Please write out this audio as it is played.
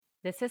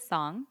This is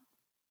Song.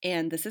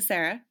 And this is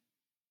Sarah.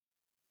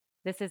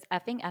 This is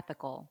Effing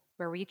Ethical,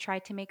 where we try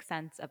to make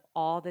sense of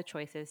all the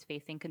choices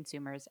facing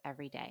consumers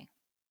every day.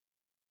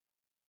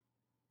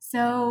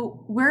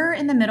 So, we're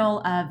in the middle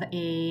of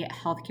a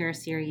healthcare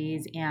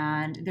series,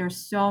 and there's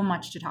so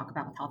much to talk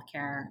about with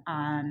healthcare.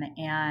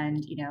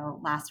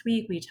 Last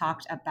week we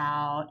talked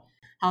about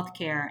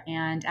healthcare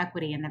and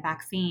equity and the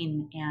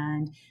vaccine,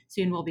 and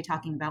soon we'll be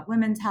talking about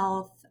women's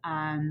health.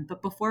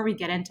 But before we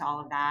get into all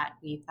of that,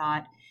 we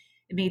thought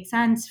it made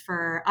sense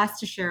for us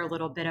to share a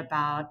little bit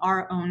about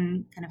our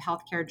own kind of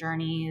healthcare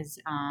journeys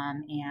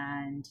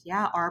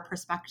our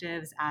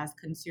perspectives as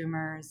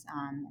consumers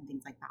and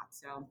things like that.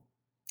 So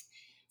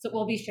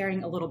we'll be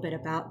sharing a little bit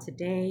about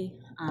today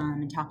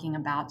and talking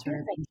about sort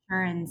of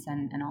insurance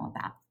and all of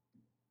that.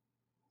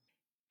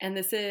 And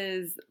this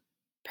is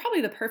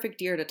probably the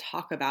perfect year to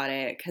talk about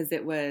it because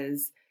it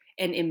was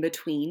an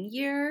in-between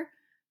year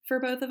for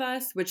both of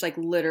us, which like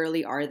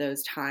literally are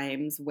those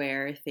times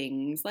where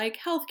things like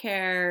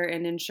healthcare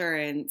and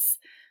insurance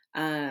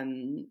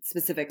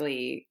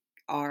specifically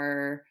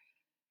are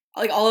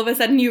like all of a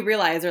sudden you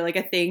realize are like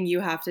a thing you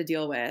have to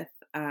deal with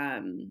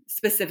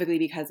specifically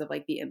because of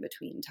like the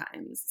in-between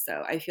times.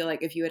 So I feel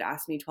like if you had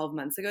asked me 12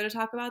 months ago to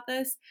talk about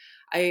this,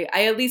 I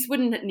at least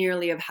wouldn't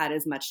nearly have had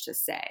as much to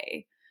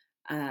say.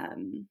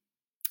 Um,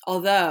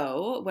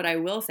 Although what I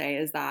will say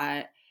is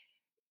that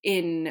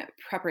in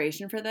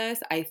preparation for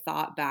this, I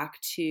thought back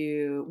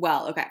to,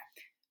 well, okay,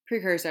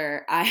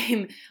 precursor,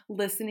 I'm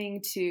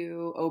listening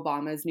to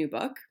Obama's new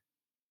book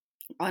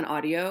on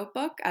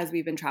audiobook as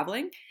we've been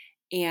traveling.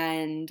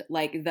 And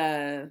like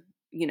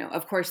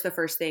of course, the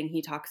first thing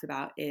he talks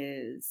about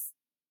is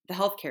the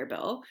healthcare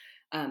bill,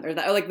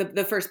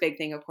 the first big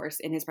thing, of course,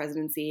 in his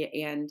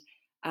presidency. And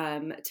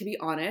to be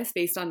honest,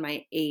 based on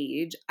my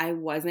age, I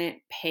wasn't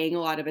paying a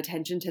lot of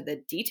attention to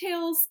the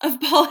details of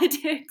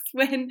politics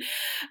when,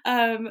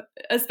 um,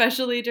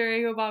 especially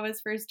during Obama's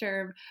first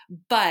term.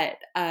 But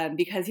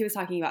because he was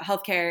talking about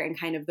healthcare and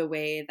kind of the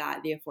way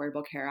that the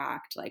Affordable Care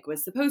Act like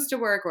was supposed to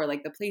work, or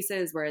like the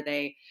places where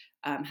they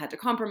had to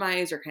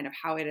compromise, or kind of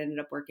how it ended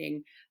up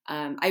working,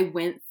 I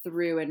went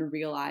through and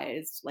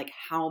realized like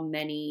how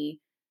many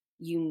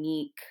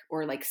unique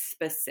or like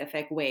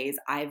specific ways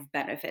I've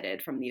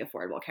benefited from the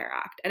Affordable Care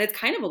Act, and it's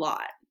kind of a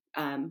lot,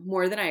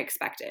 more than I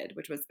expected,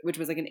 which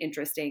was like an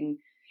interesting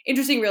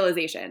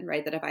realization,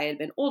 right? That if I had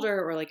been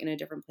older or like in a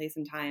different place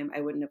in time,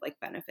 I wouldn't have like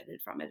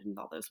benefited from it in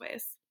all those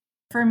ways.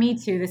 For me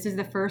too, this is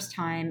the first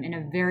time in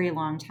a very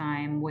long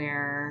time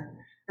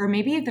or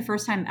maybe the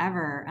first time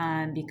ever,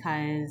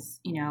 because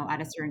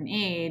at a certain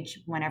age,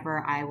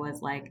 whenever I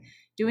was like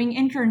doing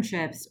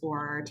internships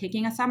or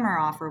taking a summer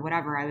off or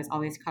whatever, I was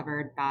always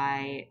covered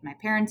by my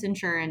parents'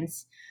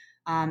 insurance,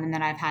 and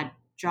then I've had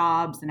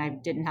jobs and I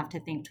didn't have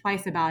to think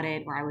twice about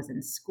it, or I was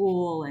in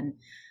school, and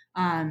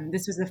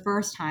this was the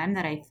first time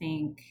that I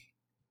think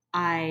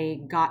I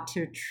got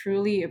to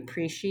truly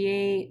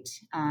appreciate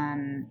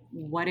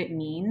what it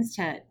means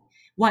to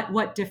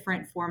what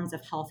different forms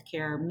of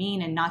healthcare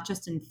mean, and not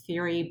just in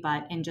theory,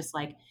 but in just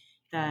like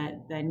the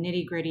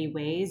nitty gritty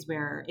ways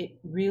where it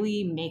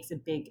really makes a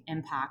big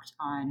impact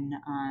on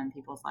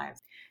people's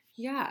lives.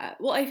 Yeah.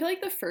 Well, I feel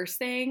like the first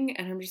thing,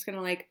 and I'm just going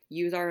to like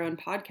use our own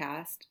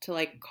podcast to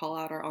like call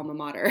out our alma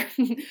mater.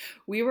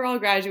 We were all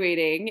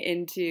graduating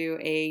into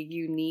a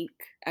unique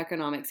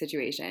economic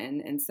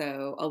situation. And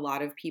so a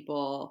lot of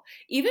people,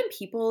 even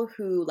people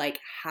who like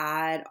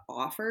had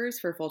offers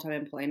for full-time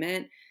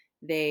employment,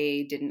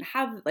 they didn't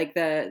have like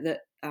the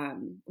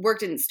work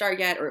didn't start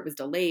yet, or it was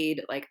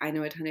delayed. Like I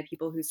know a ton of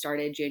people who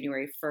started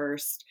January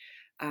 1st,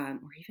 or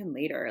even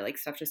later, like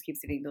stuff just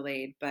keeps getting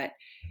delayed. But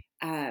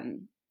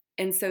um,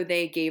 and so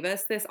they gave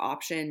us this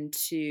option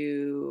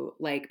to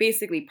like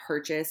basically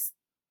purchase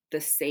the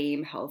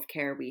same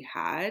healthcare we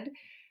had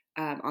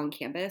on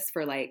campus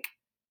for like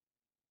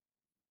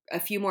a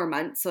few more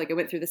months. So like it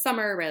went through the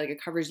summer, right? Like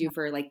it covers you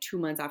for like 2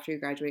 months after you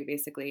graduate,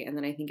 basically. And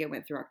then I think it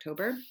went through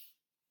October.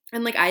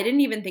 And like I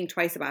didn't even think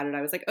twice about it.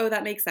 I was like, oh,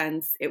 that makes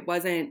sense. It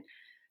wasn't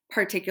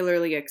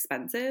particularly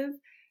expensive.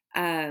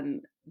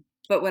 Um,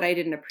 but what I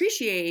didn't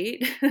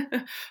appreciate,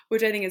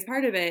 which I think is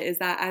part of it, is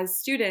that as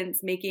students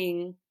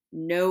making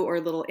no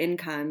or little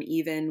income,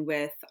 even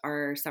with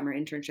our summer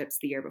internships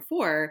the year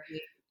before,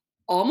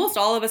 almost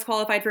all of us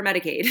qualified for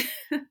Medicaid.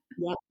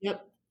 Yep,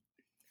 yep.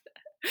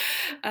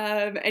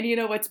 And you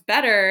know what's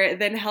better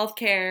than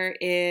healthcare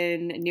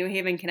in New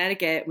Haven,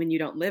 Connecticut, when you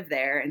don't live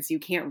there and so you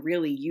can't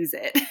really use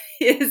it,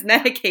 is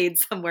Medicaid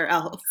somewhere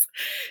else.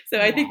 So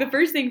I think Yeah. the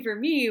first thing for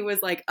me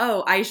was like,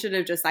 oh, I should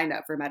have just signed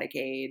up for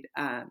Medicaid.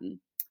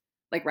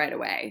 Like right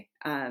away,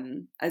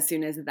 as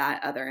soon as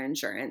that other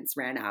insurance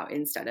ran out,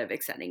 instead of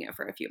extending it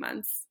for a few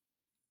months.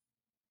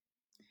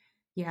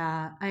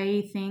 Yeah,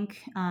 I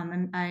think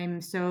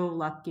I'm so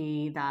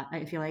lucky that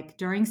I feel like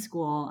during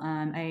school,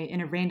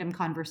 in a random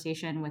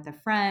conversation with a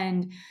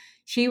friend,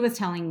 she was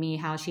telling me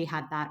how she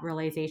had that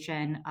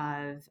realization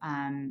of,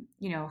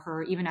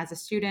 her even as a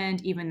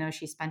student, even though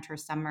she spent her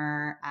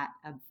summer at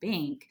a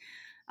bank,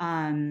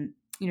 um,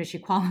 she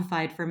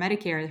qualified for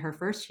Medicare her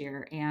first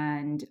year,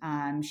 and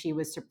she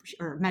was,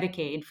 or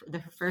Medicaid for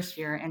the first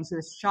year, and she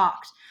was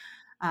shocked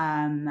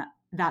um,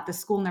 that the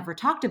school never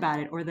talked about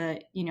it, or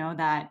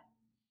that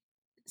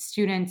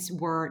students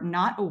were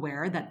not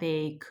aware that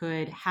they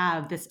could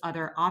have this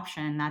other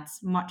option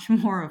that's much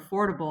more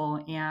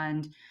affordable.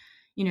 And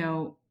you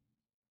know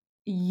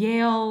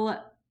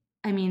Yale,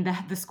 I mean,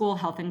 the school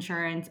health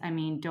insurance, I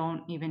mean,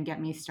 don't even get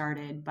me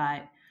started.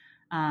 But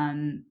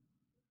um,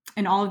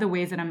 in all of the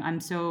ways that I'm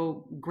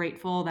so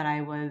grateful that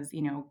I was,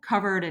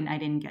 covered and I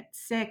didn't get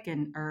sick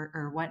and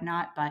or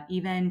whatnot. But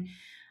even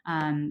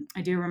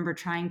I do remember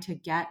trying to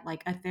get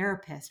like a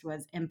therapist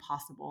was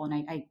impossible,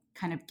 and I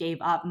kind of gave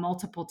up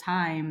multiple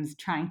times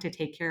trying to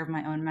take care of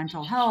my own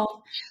mental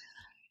health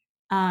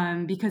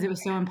because it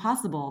was so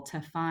impossible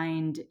to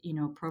find,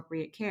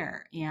 appropriate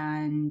care.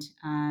 And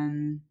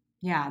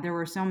yeah, there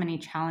were so many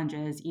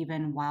challenges,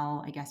 even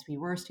while I guess we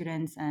were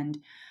students. And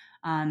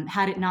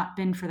had it not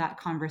been for that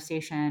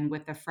conversation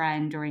with a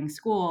friend during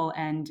school,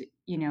 and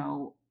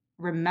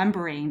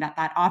remembering that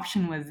that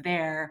option was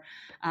there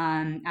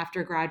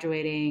after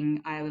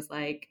graduating, I was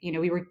like,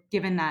 we were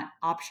given that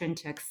option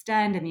to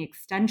extend, and the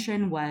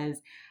extension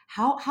was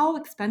how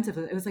expensive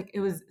it was. Like it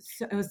was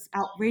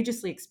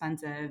outrageously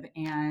expensive,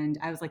 and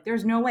I was like,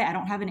 there's no way, I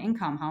don't have an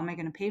income, how am I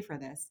going to pay for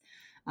this?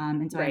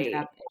 And so I ended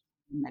Right. up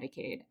in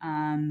Medicaid.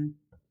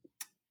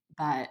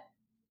 But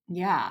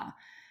yeah,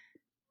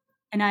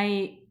 and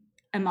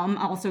I'm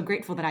also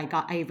grateful that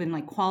I even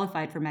like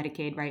qualified for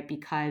Medicaid, right?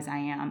 Because I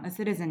am a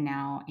citizen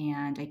now,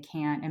 and I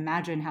can't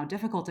imagine how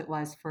difficult it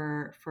was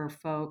for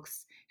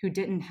folks who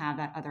didn't have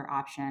that other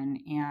option.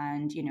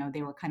 And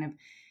they were kind of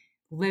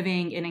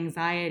living in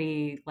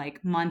anxiety,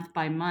 like month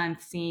by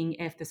month, seeing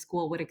if the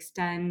school would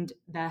extend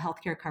the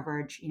healthcare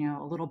coverage,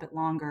 a little bit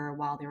longer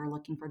while they were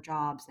looking for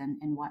jobs and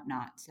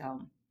whatnot.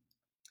 So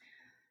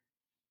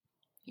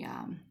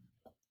yeah.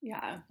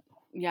 Yeah.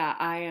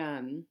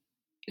 Yeah.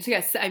 So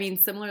yes, I mean,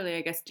 similarly,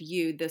 I guess to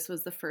you, this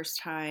was the first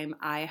time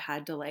I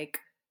had to like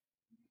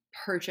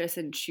purchase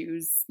and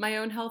choose my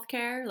own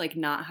healthcare, like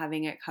not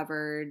having it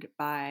covered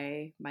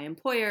by my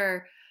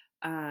employer.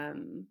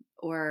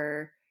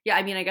 Or yeah,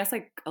 I mean, I guess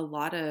like a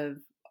lot of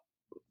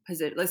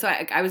position. So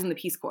I was in the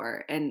Peace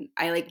Corps, and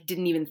I like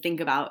didn't even think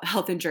about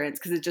health insurance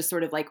because it just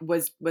sort of like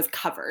was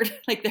covered.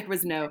 Like there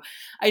was no,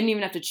 I didn't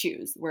even have to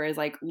choose. Whereas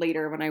like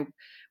later when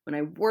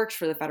I worked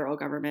for the federal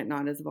government,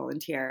 not as a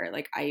volunteer,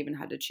 like I even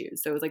had to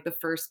choose. So it was like the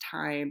first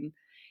time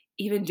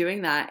even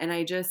doing that, and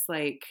I just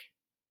like,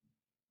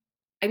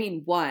 I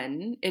mean,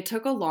 one, it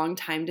took a long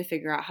time to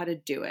figure out how to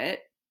do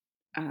it,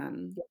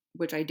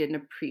 which I didn't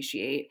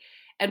appreciate.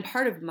 And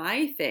part of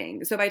my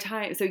thing, so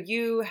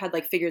you had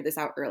like figured this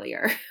out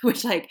earlier,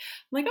 which like, I'm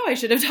like, oh, I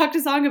should have talked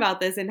to Song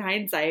about this in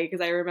hindsight,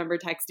 because I remember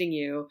texting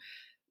you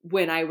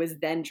when I was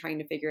then trying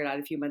to figure it out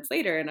a few months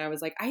later. And I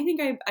was like, I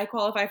think I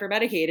qualify for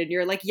Medicaid. And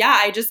you're like, yeah,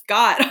 I just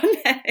got on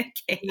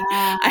Medicaid.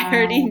 I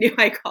already Yeah. knew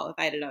I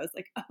qualified. And I was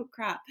like, oh,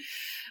 crap.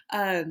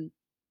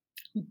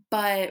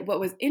 But what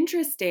was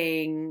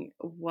interesting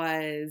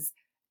was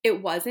it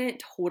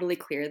wasn't totally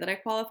clear that I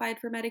qualified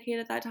for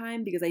Medicaid at that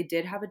time, because I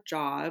did have a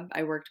job.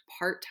 I worked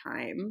part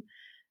time.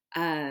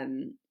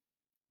 Um,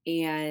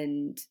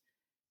 and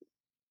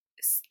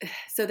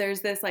so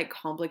there's this like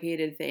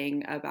complicated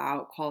thing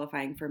about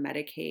qualifying for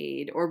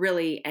Medicaid, or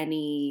really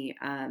any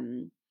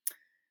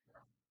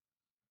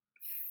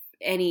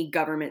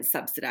government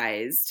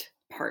subsidized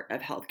part of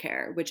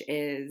healthcare, which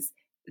is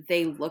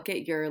they look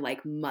at your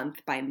like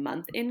month by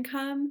month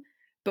income.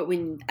 But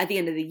when at the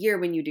end of the year,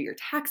 when you do your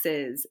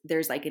taxes,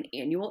 there's like an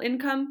annual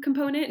income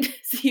component.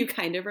 So you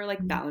kind of are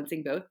like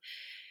balancing both.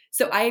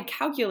 So I had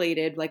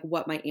calculated like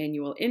what my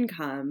annual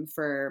income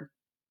for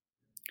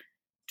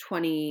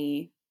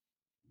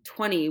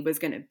 2020 was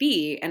going to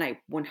be, and I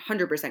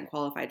 100%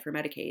 qualified for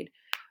Medicaid.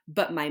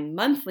 But my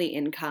monthly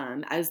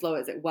income, as low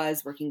as it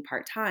was working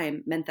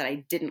part-time, meant that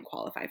I didn't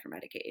qualify for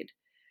Medicaid.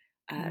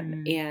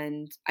 Mm.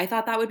 And I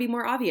thought that would be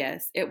more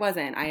obvious. It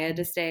wasn't. I had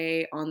to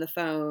stay on the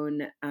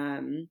phone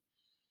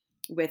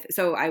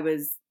so I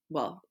was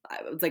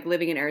like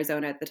living in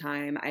Arizona at the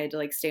time. I had to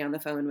like stay on the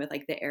phone with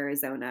like the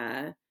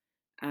Arizona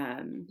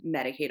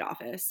Medicaid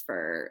office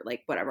for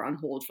like whatever, on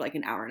hold for like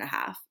an hour and a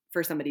half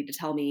for somebody to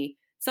tell me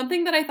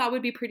something that I thought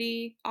would be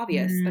pretty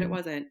obvious, but it Mm.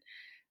 wasn't.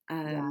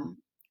 Yeah.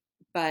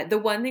 But the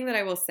one thing that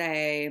I will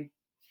say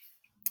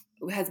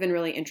has been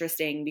really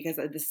interesting, because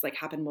this like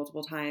happened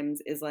multiple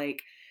times, is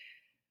like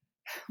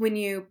when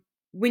you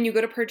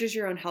go to purchase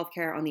your own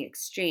healthcare on the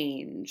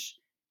exchange,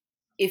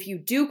 if you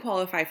do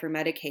qualify for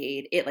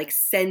Medicaid, it like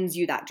sends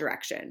you that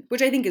direction,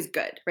 which I think is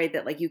good, right?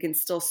 That like you can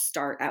still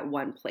start at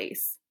one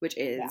place, which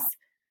Yeah. is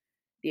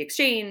the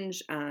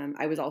exchange.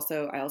 I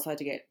also had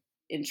to get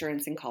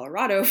insurance in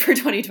Colorado for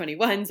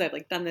 2021. So I've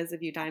like done this a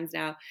few times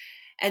now.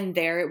 And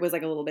there it was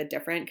like a little bit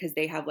different, because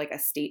they have like a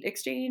state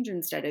exchange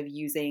instead of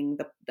using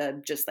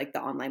the just like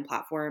the online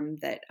platform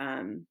that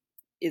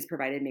is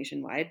provided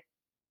nationwide.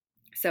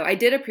 So I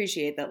did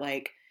appreciate that,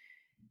 like,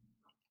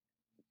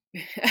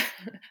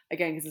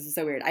 again, because this is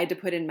so weird, I had to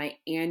put in my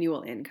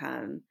annual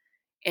income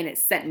and it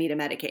sent me to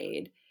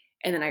Medicaid.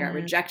 And then I got Mm,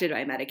 rejected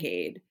by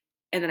Medicaid.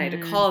 And then I had to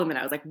mm, call them and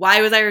I was like,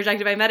 why was I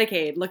rejected by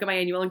Medicaid? Look at my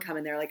annual income.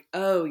 And they're like,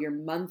 oh, your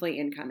monthly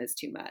income is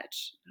too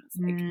much. I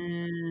was like,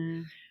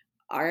 mm.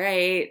 all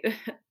right.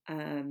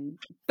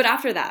 But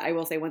after that, I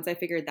will say, once I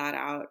figured that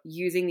out,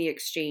 using the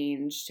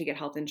exchange to get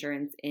health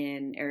insurance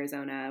in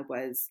Arizona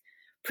was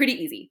pretty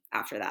easy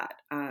after that.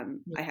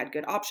 I had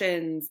good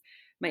options.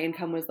 My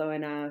income was low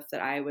enough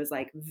that I was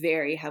like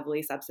very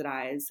heavily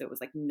subsidized. So it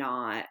was like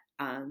not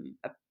a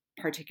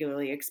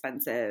particularly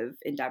expensive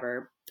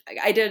endeavor.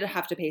 I did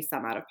have to pay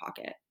some out of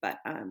pocket, but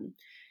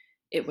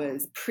it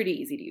was pretty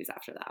easy to use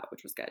after that,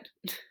 which was good.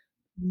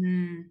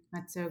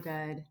 That's so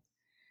good.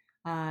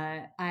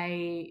 I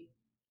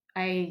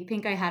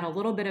think I had a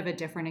little bit of a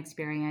different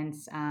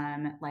experience,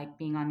 like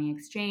being on the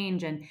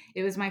exchange, and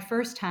it was my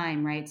first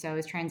time, right? So I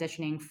was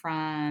transitioning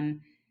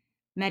from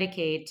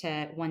Medicaid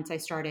to once I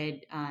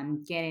started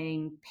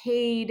getting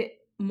paid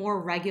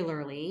more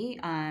regularly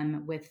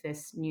with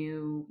this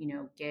new,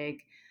 gig.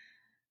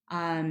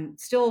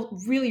 Still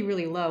really,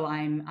 really low.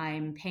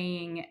 I'm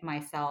paying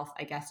myself,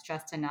 I guess,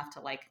 just enough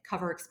to like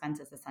cover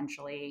expenses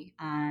essentially.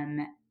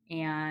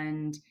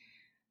 And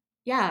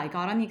yeah, I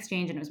got on the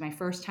exchange and it was my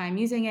first time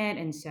using it.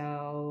 And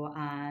so,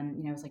 I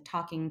was like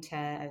talking to,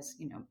 as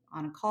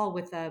on a call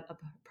with a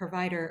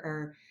provider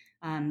or,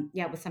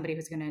 yeah, with somebody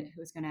who's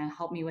gonna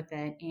help me with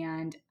it.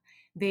 And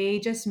they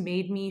just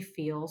made me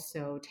feel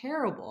so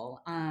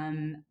terrible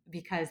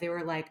because they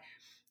were like,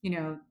 you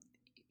know,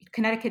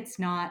 Connecticut's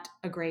not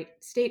a great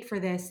state for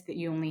this, that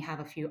you only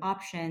have a few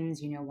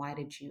options. Why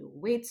did you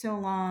wait so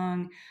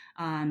long?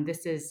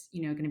 This is,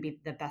 going to be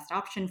the best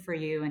option for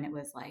you. And it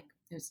was,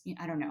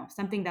 I don't know,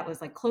 something that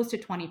was like close to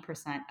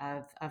 20%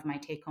 of my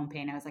take home pay.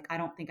 And I was like, I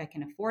don't think I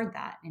can afford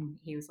that. And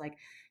he was like,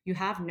 you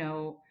have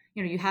no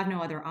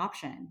other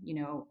option.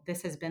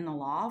 This has been the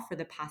law for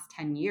the past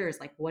 10 years.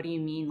 Like, what do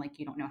you mean? Like,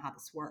 you don't know how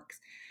this works?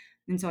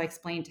 And so I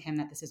explained to him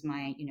that this is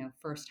my,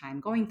 first time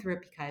going through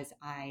it because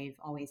I've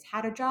always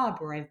had a job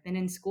or I've been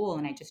in school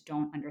and I just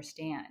don't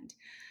understand.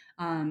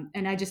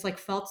 And I just like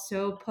felt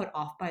so put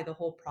off by the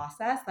whole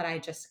process that I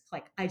just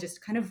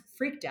kind of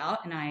freaked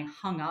out and I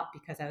hung up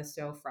because I was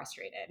so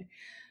frustrated.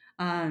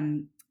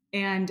 Um,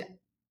 and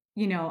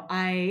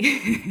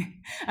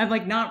I'm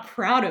like not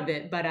proud of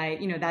it, but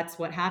that's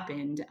what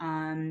happened.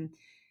 And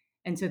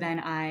so then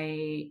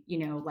I,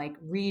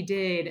 like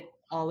redid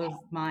all of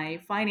my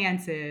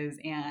finances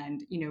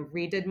and,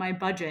 redid my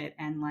budget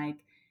and like,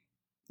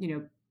 you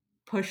know,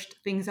 pushed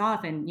things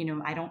off. And,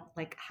 I don't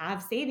like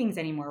have savings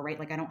anymore, right?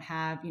 Like I don't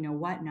have,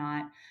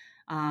 whatnot.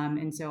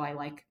 And so I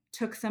like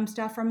took some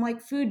stuff from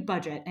like food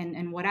budget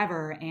and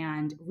whatever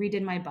and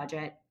redid my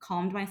budget,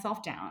 calmed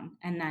myself down,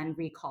 and then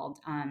recalled.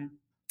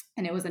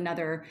 And it was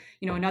another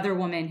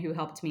woman who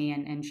helped me,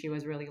 and she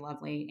was really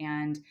lovely.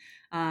 And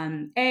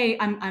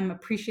I'm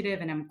appreciative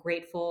and I'm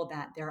grateful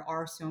that there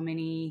are so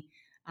many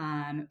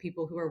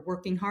people who are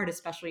working hard,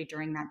 especially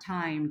during that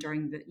time,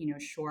 during the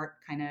short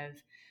kind of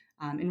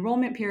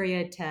enrollment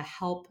period, to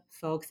help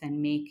folks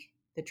and make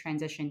the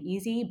transition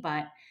easy.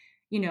 But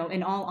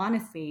in all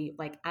honesty,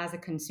 like as a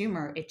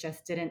consumer, it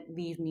just didn't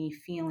leave me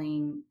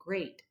feeling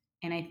great.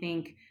 And I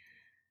think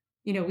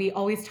we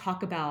always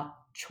talk about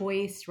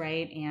choice,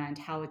 right? And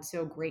how it's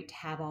so great to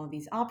have all of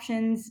these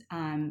options.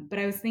 But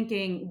I was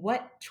thinking,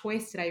 what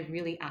choice did I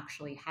really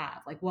actually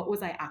have? Like, what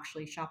was I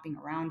actually shopping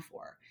around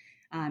for?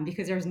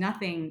 Because there's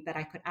nothing that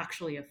I could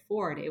actually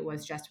afford. It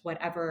was just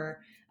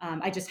whatever.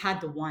 I just had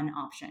the one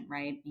option,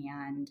 right?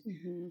 And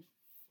Mm-hmm.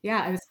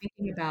 yeah, I was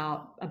thinking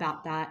about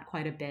that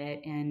quite a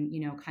bit, and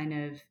kind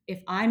of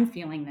if I'm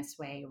feeling this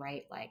way,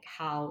 right? Like,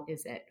 how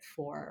is it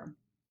for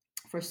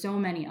so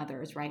many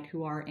others, right,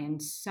 who are in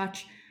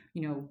such,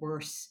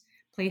 worse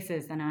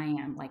places than I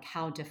am, like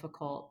how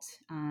difficult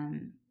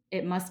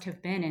it must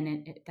have been,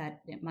 and that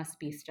it must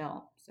be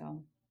still.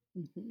 So,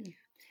 Mm-hmm.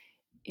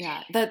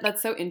 Yeah,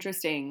 that's so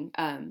interesting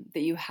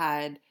that you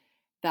had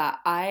that.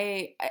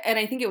 I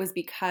think it was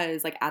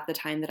because like at the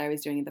time that I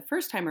was doing it the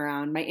first time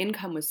around, my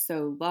income was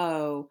so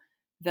low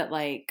that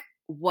like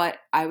what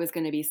I was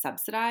going to be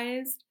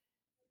subsidized,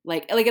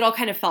 like it all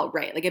kind of felt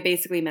right. Like it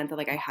basically meant that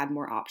like I had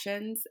more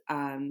options.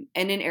 And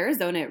in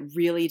Arizona, it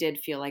really did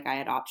feel like I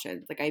had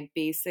options. Like I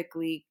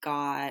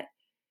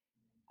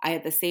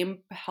had the same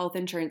health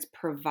insurance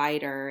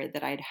provider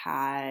that I'd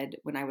had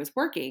when I was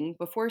working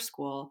before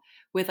school,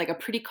 with like a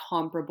pretty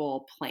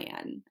comparable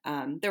plan.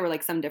 There were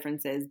like some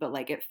differences, but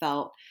like it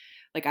felt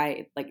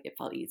it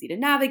felt easy to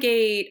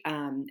navigate.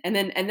 And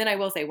then I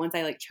will say, once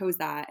I like chose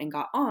that and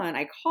got on,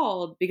 I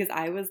called because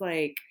I was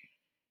like,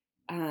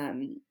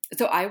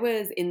 so I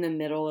was in the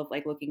middle of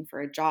like looking for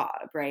a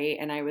job, right?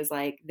 And I was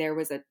like, there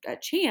was a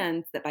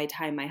chance that by the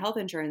time my health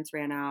insurance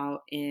ran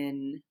out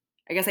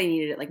I guess I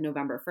needed it like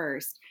November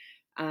 1st,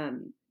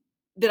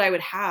 that I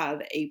would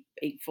have a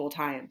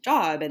full-time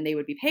job and they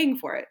would be paying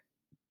for it.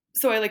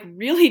 So I like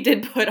really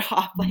did put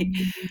off like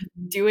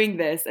doing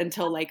this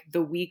until like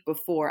the week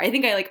before. I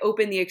think I like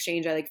opened the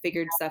exchange. I like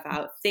figured stuff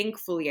out.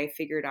 Thankfully, I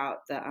figured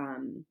out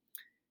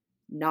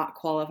not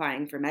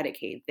qualifying for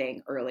Medicaid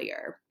thing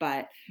earlier.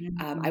 But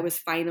I Mhm. was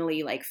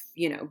finally like,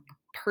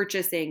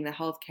 purchasing the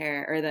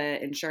healthcare or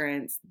the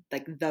insurance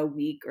like the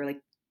week or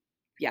like,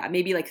 yeah,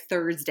 maybe like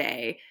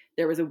Thursday.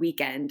 There was a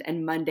weekend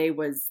and Monday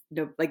was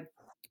no like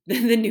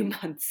the new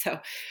month. So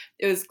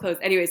it was close.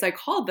 Anyway, so I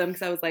called them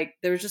because I was like,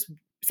 there was just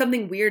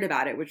something weird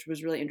about it, which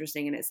was really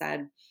interesting. And it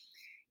said,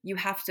 you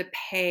have to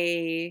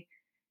pay,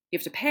 you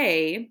have to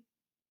pay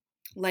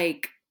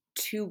like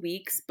 2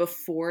 weeks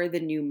before the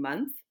new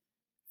month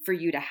for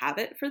you to have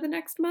it for the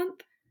next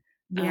month.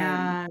 Um,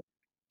 Yeah.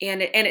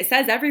 and it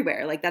says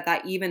everywhere like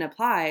that even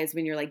applies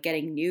when you're like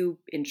getting new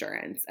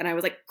insurance. And I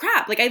was like,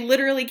 crap, like I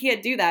literally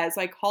can't do that.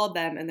 So I called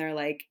them and they're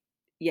like,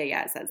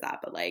 yeah, it says that,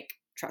 but like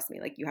trust me,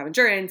 like you have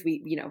insurance.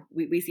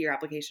 We see your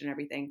application and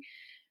everything.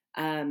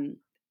 Um,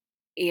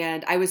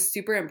 and I was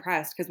super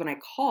impressed because when I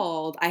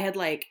called, I had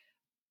like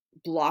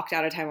blocked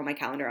out a time on my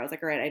calendar. I was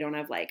like, all right, I don't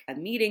have like a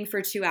meeting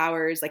for 2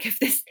 hours. Like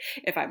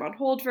if I'm on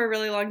hold for a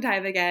really long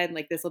time again,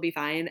 like this will be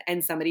fine.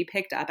 And somebody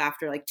picked up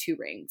after like 2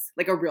 rings,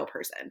 like a real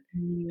person.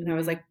 And Mm. I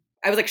was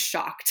like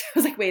shocked. I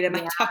was like, wait, am I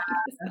Yeah. talking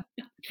to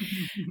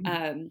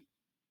someone?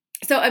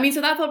 So I mean, so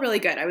that felt really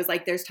good. I was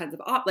like, there's tons of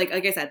like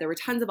I said, there were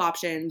tons of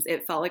options.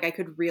 It felt like I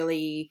could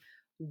really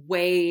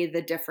weigh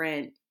the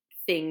different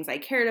things I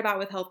cared about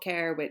with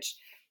healthcare, which,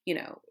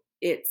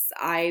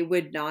 I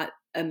would not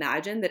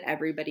imagine that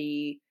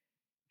everybody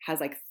has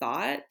like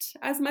thought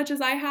as much as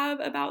I have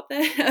about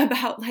this,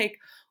 about like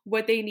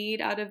what they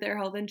need out of their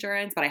health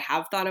insurance, but I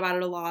have thought about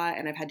it a lot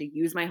and I've had to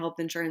use my health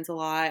insurance a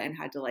lot and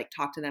had to like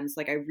talk to them. So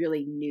like I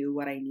really knew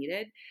what I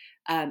needed.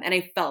 And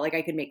I felt like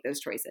I could make those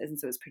choices. And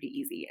so it was pretty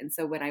easy. And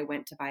so when I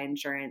went to buy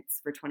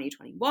insurance for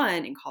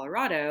 2021 in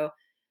Colorado,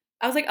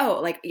 I was like, oh,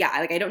 like, yeah,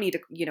 like I don't need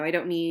to,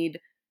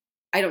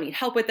 I don't need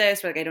help with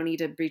this, or like I don't need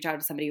to reach out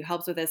to somebody who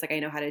helps with this. Like I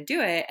know how to do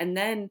it. And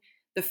then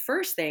the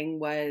first thing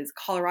was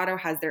Colorado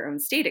has their own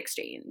state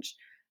exchange.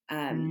 So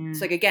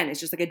Mm. like again, it's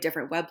just like a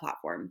different web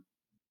platform.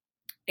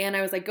 And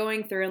I was like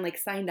going through and like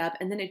signed up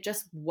and then it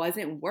just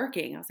wasn't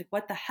working. I was like,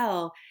 what the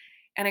hell?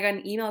 And I got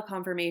an email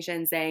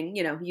confirmation saying,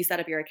 you set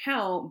up your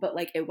account, but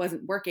like it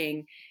wasn't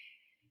working.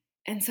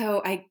 And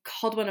so I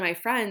called one of my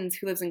friends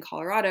who lives in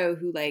Colorado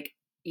who like,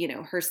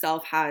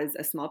 herself has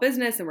a small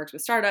business and works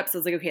with startups. So I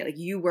was like, okay, like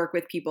you work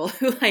with people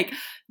who like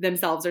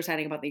themselves are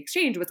signing up on the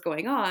exchange. What's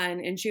going on?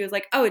 And she was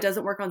like, oh, it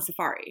doesn't work on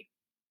Safari.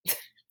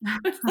 I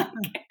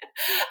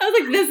was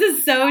like, this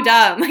is so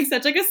dumb. Like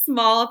such like a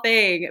small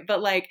thing.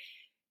 But like,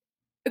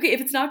 okay,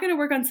 if it's not going to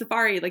work on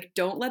Safari, like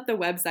don't let the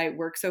website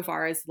work so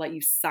far as to let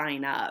you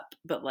sign up,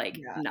 but like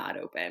Yeah. not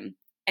open.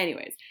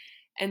 Anyways.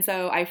 And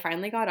so I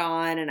finally got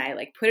on and I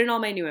like put in all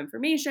my new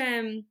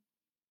information.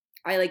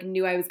 I like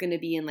knew I was going to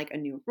be in like a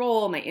new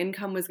role. My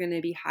income was going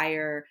to be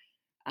high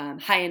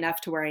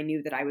enough to where I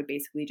knew that I would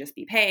basically just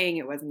be paying.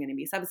 It wasn't going to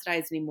be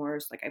subsidized anymore.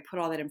 So like I put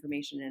all that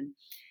information in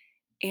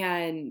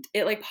and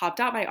it like popped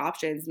out my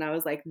options. And I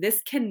was like,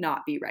 this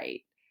cannot be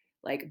right.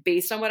 Like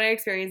based on what I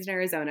experienced in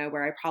Arizona,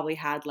 where I probably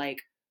had like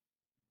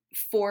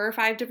 4 or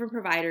 5 different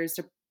providers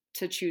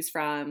to choose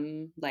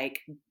from, like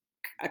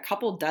a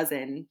couple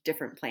dozen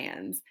different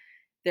plans.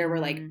 There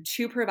were like Mm.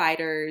 2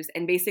 providers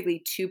and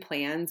basically 2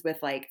 plans with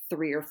like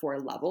 3 or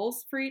 4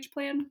 levels for each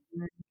plan.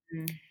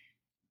 Mhm.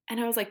 And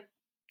I was like,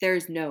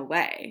 there's no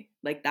way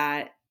like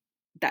that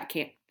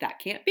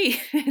can't be.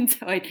 And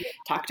so I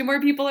talked to more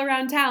people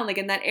around town, like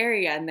in that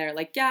area. And they're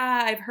like,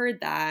 yeah, I've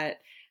heard that.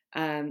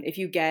 If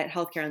you get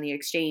healthcare on the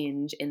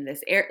exchange in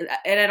this area,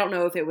 and I don't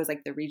know if it was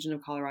like the region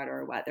of Colorado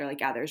or what, they're like,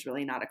 yeah, there's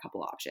really not a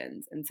couple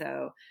options. And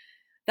so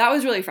that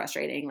was really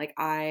frustrating. Like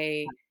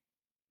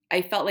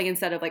I felt like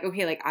instead of like,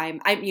 okay, like I'm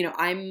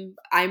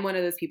one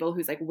of those people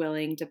who's like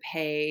willing to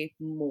pay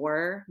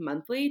more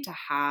monthly to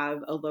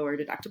have a lower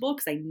deductible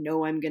because I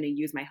know I'm going to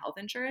use my health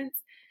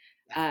insurance.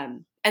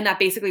 And that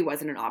basically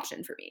wasn't an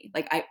option for me.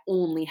 Like I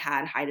only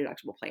had high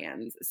deductible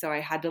plans. So I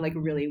had to like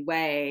Mhm. really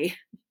weigh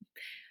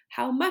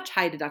how much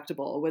high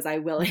deductible was I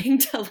willing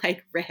to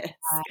like risk,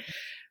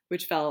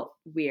 which felt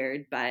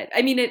weird. But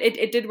I mean,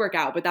 it did work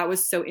out, but that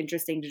was so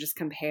interesting to just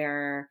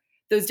compare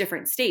those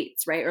different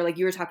states, right? Or like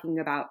you were talking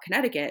about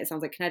Connecticut. It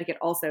sounds like Connecticut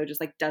also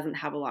just like doesn't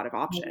have a lot of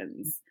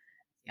options.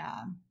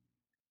 Yeah.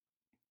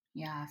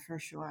 Yeah, for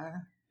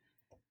sure.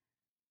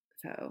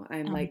 So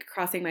I'm Um, like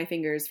crossing my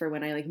fingers for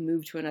when I like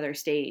move to another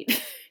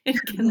state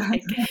and can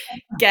like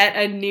get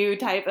a new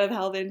type of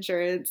health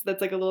insurance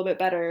that's like a little bit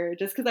better.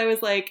 Just because I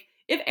was like,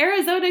 if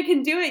Arizona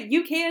can do it,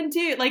 you can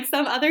too. Like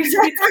some other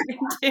states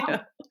can too.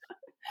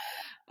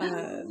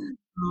 Um,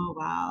 oh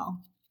wow.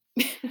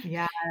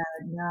 Yeah,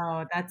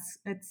 no, that's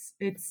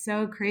it's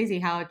so crazy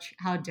how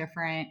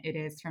different it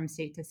is from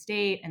state to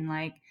state and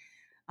like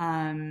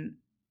um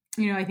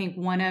I think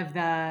one of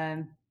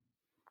the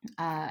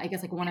I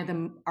guess like one of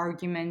the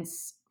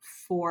arguments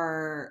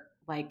for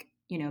like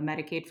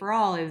Medicaid for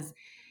all is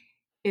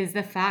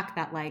the fact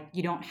that like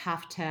you don't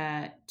have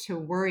to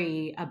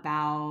worry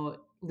about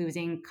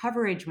losing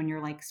coverage when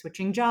you're like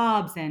switching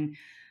jobs and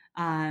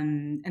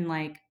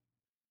like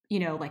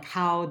like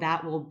how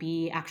that will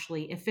be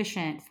actually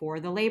efficient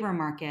for the labor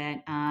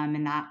market.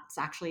 And that's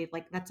actually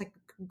like, that's like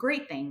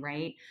great thing,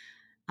 right?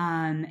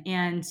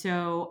 And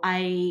so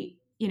I,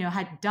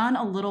 had done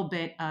a little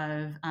bit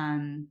of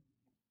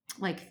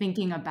like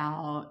thinking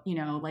about,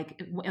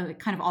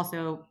 kind of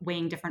also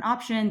weighing different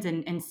options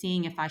and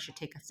seeing if I should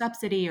take a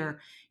subsidy or,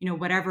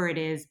 whatever it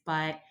is.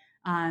 But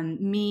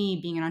me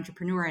being an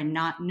entrepreneur and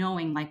not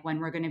knowing like when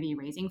we're going to be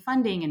raising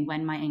funding and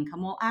when my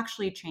income will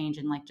actually change,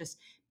 and like just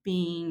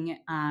being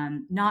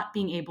not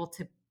being able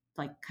to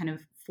like kind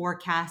of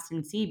forecast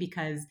and see,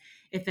 because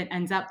if it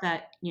ends up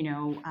that,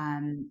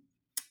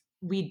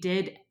 we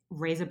did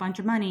raise a bunch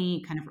of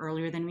money kind of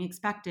earlier than we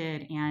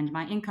expected and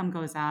my income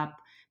goes up,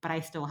 but I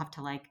still have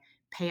to like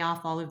pay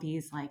off all of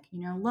these like,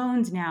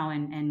 loans now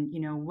and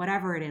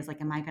whatever it is,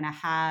 like, am I going to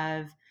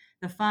have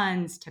the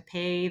funds to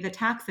pay the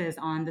taxes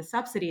on the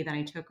subsidy that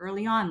I took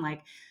early on? Like,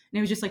 and it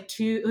was just like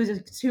it was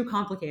just too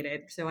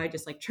complicated. So I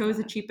just like chose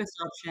the Yeah. cheapest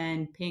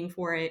option, paying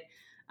for it.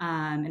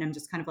 And I'm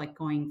just kind of like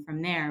going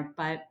from there.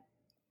 But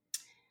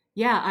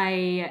yeah,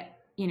 I,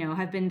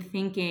 have been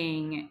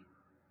thinking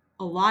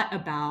a lot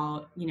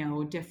about,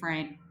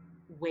 different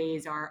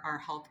ways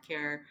our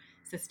healthcare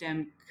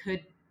system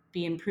could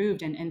be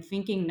improved, and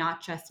thinking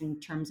not just in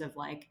terms of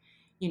like,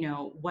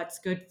 what's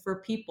good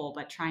for people,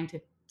 but trying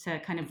to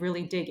kind of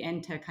really dig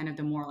into kind of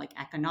the more like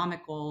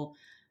economical,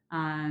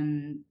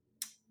 um,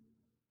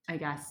 I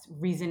guess,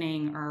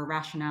 reasoning or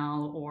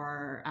rationale,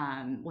 or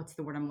what's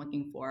the word I'm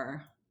looking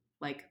for?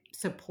 Like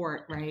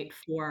support, right?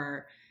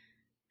 For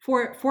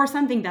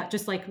something that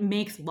just like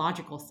makes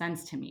logical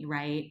sense to me,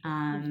 right?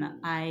 Mhm.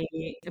 I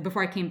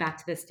Before I came back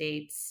to the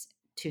States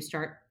to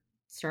start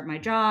my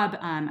job,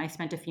 I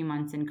spent a few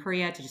months in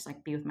Korea to just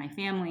like be with my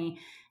family,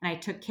 and I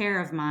took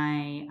care of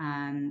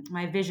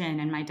my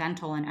vision and my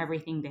dental and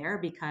everything there,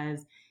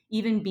 because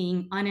even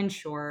being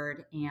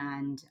uninsured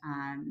and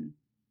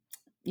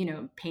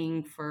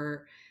paying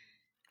for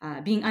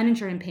being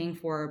uninsured and paying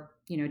for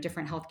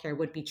different healthcare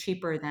would be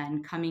cheaper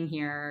than coming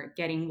here,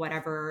 getting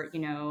whatever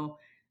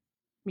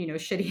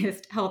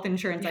shittiest health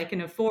insurance I Yeah.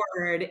 can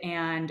afford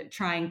and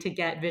trying to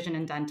get vision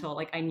and dental.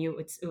 Like, I knew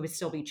it would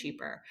still be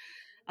cheaper.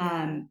 Yeah.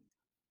 Um,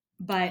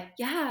 but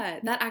Yeah,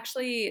 that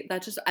actually,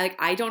 that just,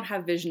 I don't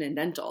have vision and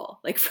dental,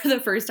 like for the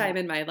first yeah, time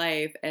in my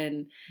life.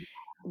 And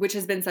which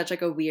has been such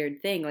like a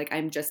weird thing. Like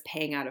I'm just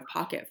paying out of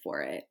pocket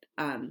for it,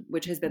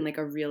 which has been like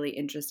a really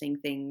interesting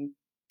thing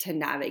to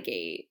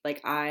navigate.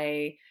 Like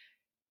I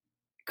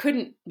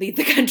couldn't leave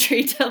the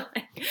country to like,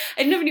 I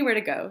didn't have anywhere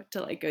to go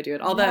to like go do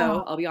it. Although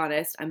no, I'll be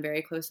honest, I'm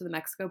very close to the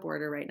Mexico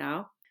border right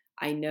now.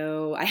 I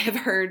know I have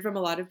heard from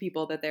a lot of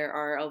people that there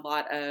are a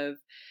lot of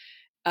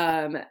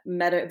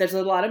there's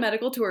a lot of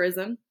medical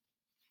tourism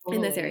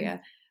in this totally.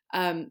 area.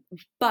 Um,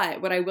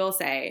 but what I will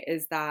say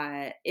is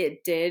that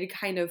it did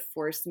kind of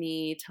force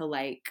me to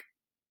like,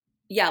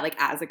 yeah, like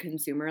as a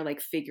consumer,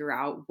 like figure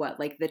out what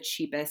like the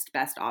cheapest,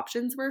 best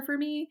options were for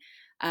me.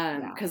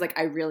 Yeah. Cause like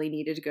I really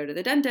needed to go to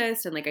the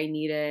dentist and like I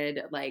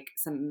needed like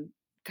some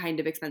kind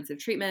of expensive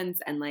treatments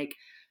and like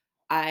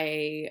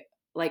I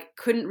like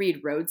couldn't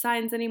read road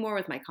signs anymore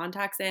with my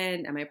contacts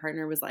in. And my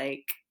partner was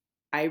like,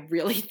 I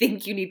really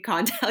think you need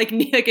contact, like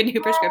need like a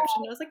new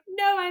prescription. I was like,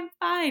 no, I'm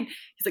fine.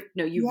 He's like,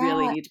 no, you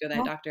really Yeah. need to go to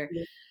that doctor.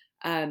 Exactly.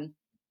 Um,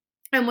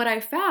 and what I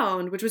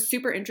found, which was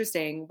super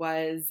interesting,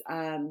 was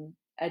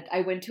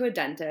I went to a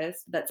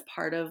dentist that's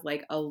part of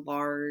like a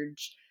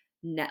large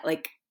net,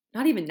 like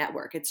not even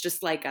network. It's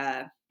just like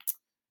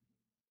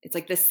it's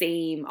like the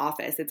same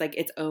office. It's like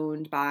it's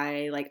owned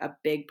by like a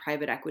big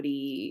private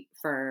equity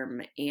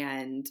firm.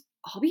 And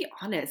I'll be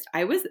honest,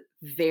 I was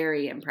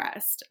very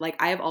impressed.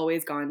 Like I have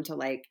always gone to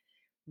like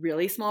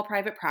really small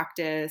private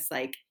practice.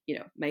 Like,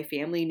 my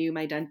family knew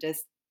my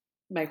dentist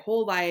my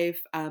whole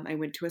life. I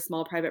went to a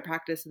small private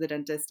practice with a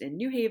dentist in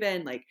New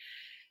Haven, like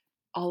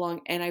all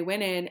along. And I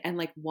went in and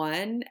like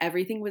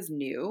everything was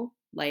new,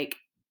 like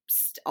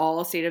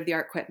all state of the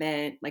art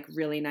equipment, like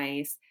really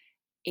nice.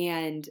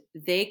 And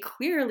they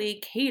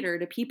clearly cater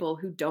to people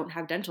who don't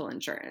have dental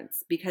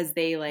insurance because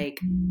they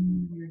like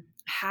Mm,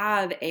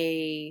 have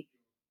a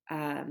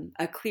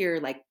clear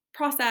like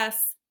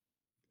process,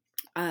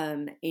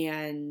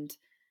 and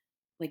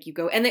like you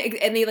go and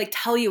they like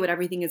tell you what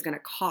everything is going to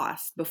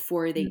cost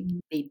before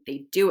mm,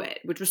 they do it,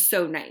 which was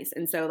so nice.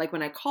 And so like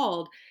when I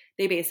called,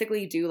 they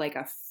basically do like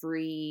a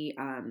free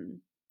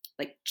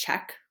like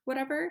check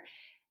whatever,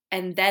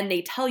 and then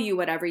they tell you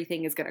what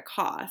everything is going to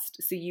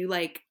cost, so you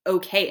like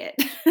okay it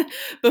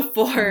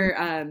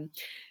mm,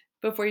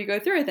 before you go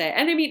through with it.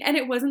 And I mean, and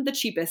it wasn't the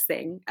cheapest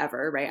thing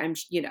ever, right?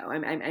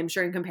 I'm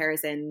sure in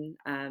comparison,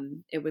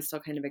 it was still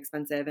kind of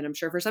expensive, and I'm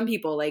sure for some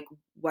people, like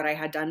what I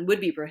had done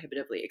would be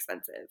prohibitively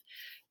expensive.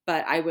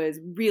 But I was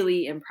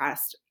really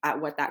impressed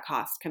at what that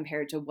cost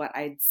compared to what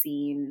I'd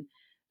seen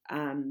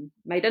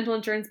my dental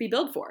insurance be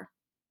billed for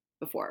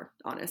before,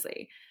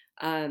 honestly.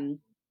 Um,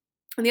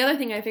 and the other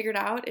thing I figured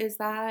out is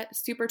that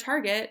Super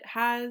Target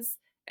has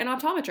an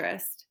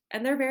optometrist,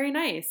 and they're very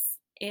nice,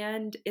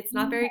 and it's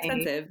not very okay.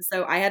 expensive.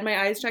 So I had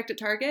my eyes checked at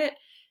Target,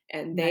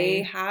 and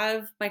they Nice.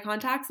 have my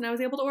contacts and I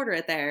was able to order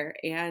it there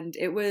and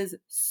it was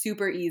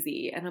super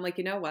easy. And I'm like,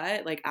 you know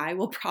what? Like I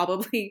will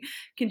probably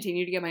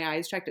continue to get my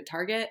eyes checked at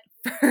Target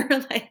for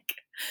like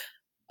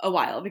a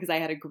while because I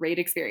had a great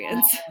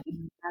experience.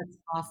 That's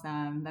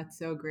awesome. That's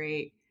so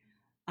great.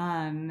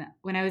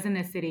 When I was in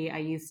the city, I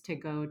used to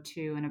go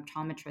to an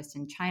optometrist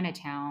in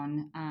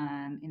Chinatown,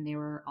 and they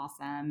were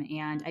awesome.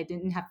 And I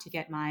didn't have to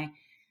get my,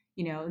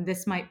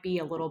 this might be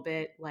a little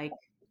bit like,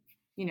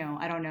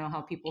 I don't know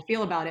how people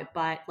feel about it,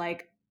 but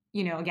like,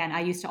 again,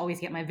 I used to always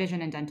get my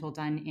vision and dental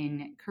done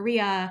in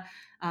Korea.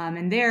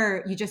 And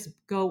there you just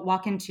go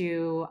walk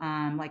into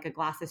like a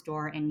glasses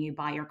store and you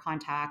buy your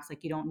contacts.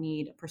 Like you don't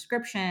need a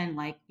prescription,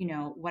 like,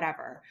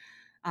 whatever.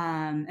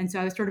 And so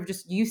I was sort of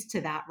just used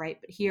to that, right?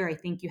 But here I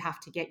think you have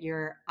to get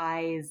your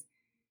eyes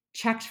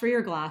checked for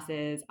your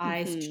glasses,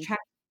 eyes Hmm.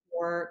 checked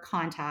for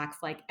contacts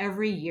like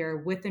every year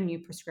with a new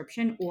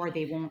prescription, or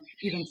they won't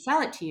even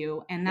sell it to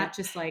you. And that Yep.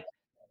 just like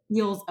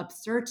feels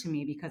absurd to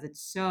me because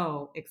it's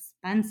so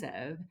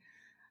expensive.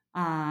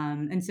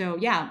 And so,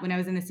 yeah, when I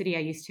was in the city, I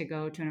used to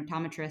go to an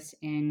optometrist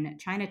in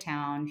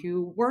Chinatown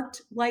who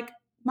worked like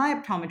my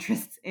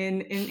optometrists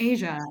in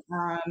Asia.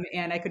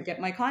 And I could get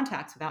my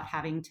contacts without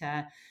having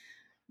to,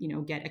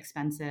 get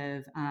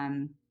expensive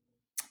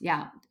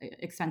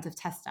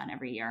tests done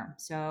every year.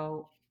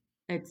 So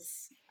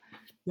it's,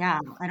 yeah,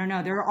 I don't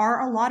know. There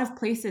are a lot of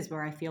places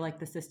where I feel like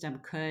the system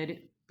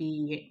could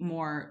be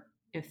more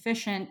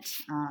efficient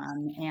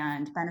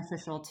and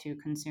beneficial to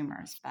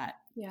consumers. But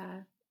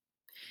Yeah.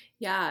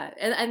 Yeah.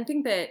 And I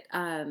think that,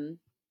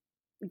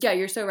 yeah,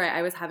 you're so right.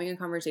 I was having a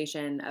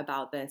conversation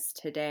about this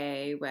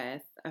today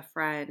with a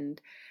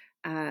friend.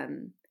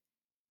 Um,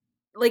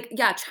 like,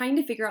 yeah, trying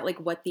to figure out like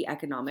what the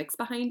economics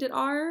behind it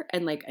are.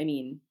 And like, I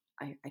mean,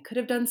 I could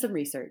have done some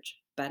research,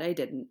 but I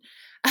didn't.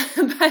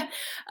 But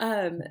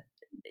um,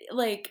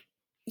 like,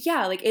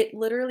 yeah, like it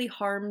literally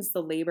harms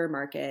the labor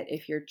market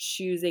if you're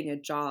choosing a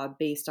job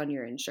based on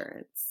your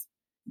insurance.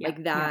 yeah,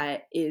 Like yeah,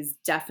 that is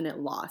definite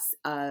loss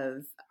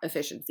of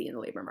efficiency in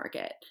the labor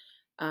market.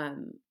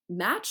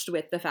 Matched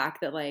with the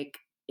fact that like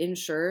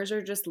insurers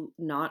are just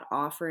not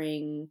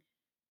offering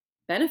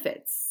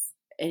benefits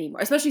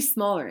anymore, especially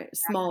smaller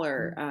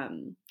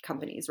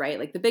companies, right?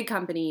 Like the big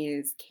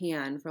companies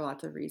can for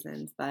lots of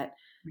reasons, but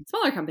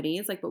smaller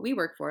companies like what we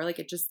work for, like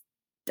it just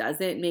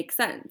doesn't make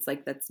sense.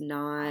 Like that's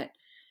not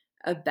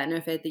a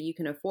benefit that you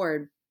can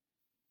afford.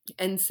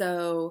 And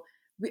so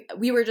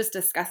we were just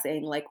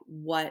discussing like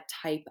what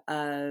type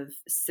of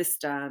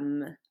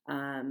system,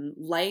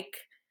 like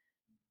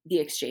the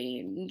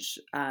exchange,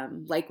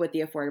 like what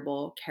the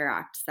Affordable Care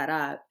Act set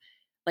up,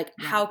 like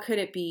yeah, how could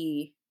it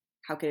be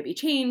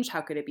changed?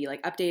 How could it be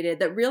like updated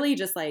that really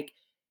just like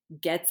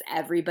gets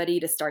everybody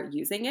to start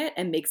using it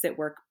and makes it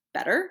work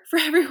better for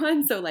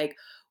everyone? So like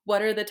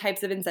what are the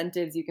types of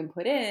incentives you can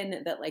put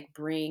in that like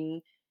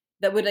bring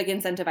that would like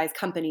incentivize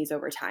companies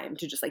over time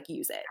to just like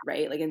use it,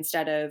 right? Like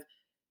instead of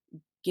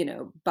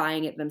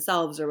buying it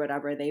themselves or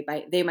whatever,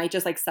 they might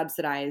just like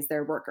subsidize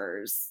their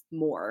workers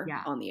more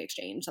yeah. on the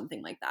exchange,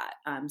 something like that.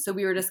 So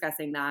we were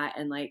discussing that,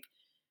 and like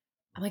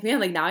I'm like, man,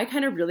 like now I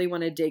kind of really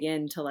want to dig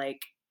into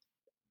like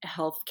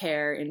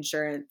healthcare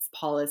insurance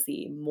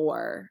policy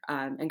more,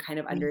 and kind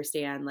of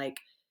understand like,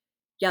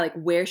 yeah, like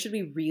where should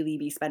we really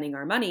be spending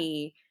our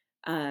money?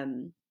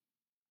 um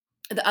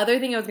the other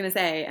thing I was going to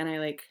say, and I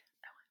like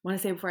want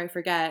to say before I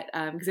forget,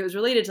 because it was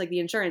related to like the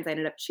insurance I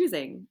ended up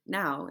choosing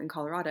now in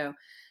Colorado.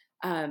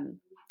 um,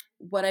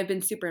 what I've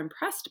been super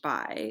impressed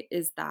by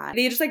is that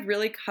they just like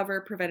really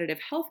cover preventative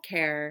health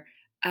care.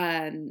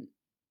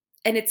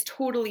 And it's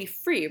totally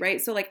free,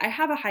 right? So like I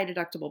have a high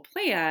deductible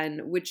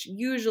plan, which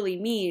usually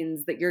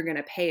means that you're going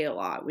to pay a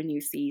lot when you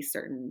see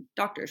certain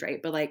doctors, right?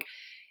 But like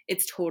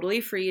it's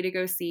totally free to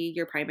go see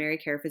your primary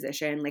care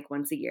physician like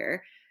once a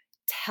year.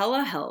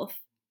 Telehealth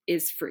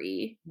is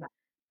free. Yeah.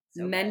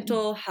 So good.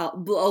 Mental health,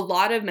 a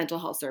lot of mental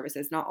health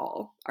services, not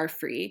all, are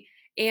free.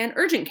 And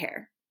urgent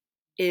care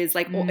is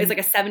Mm, like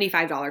a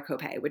 $75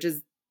 copay, which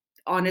is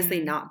honestly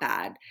mm, not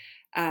bad.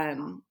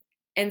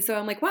 And so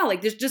I'm like, wow,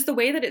 like there's just the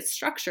way that it's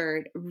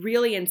structured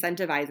really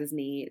incentivizes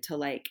me to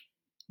like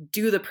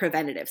do the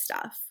preventative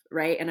stuff,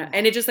 right? yeah.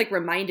 And it just like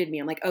reminded me,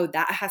 I'm like, oh,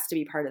 that has to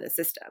be part of the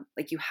system.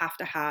 Like you have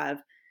to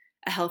have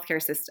a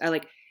healthcare system, or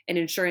like an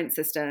insurance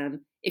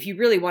system, if you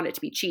really want it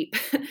to be cheap,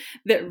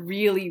 that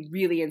really,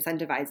 really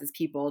incentivizes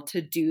people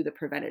to do the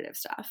preventative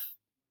stuff.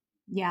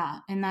 Yeah,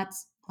 and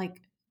that's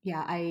like,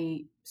 yeah,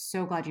 I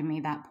so glad you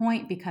made that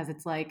point because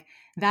it's like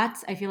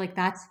I feel like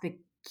that's the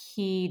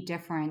key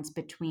difference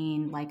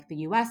between like the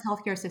US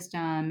healthcare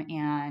system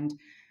and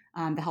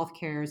the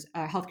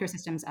healthcare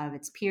systems of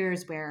its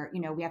peers where,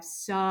 we have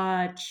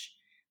such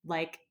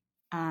like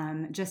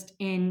just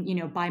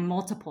in, by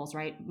multiples,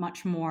 right?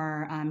 Much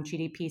more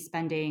GDP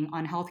spending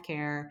on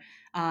healthcare,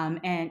 and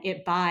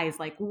it buys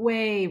like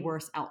way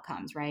worse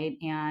outcomes, right?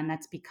 And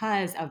that's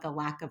because of the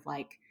lack of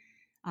like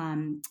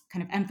kind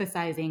of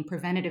emphasizing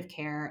preventative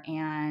care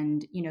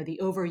and the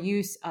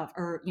overuse of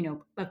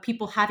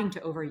people having to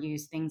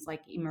overuse things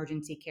like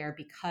emergency care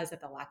because of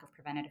the lack of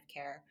preventative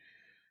care.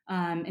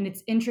 And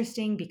it's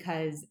interesting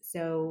because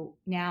so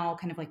now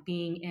kind of like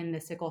being in the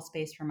sickle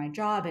space for my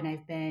job, and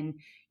I've been,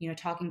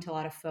 talking to a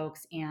lot of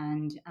folks,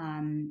 and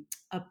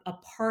a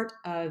part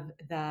of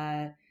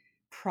the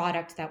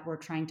product that we're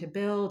trying to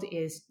build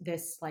is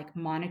this like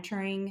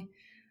monitoring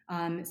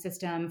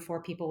system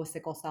for people with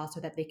sickle cell so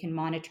that they can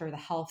monitor the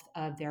health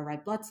of their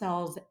red blood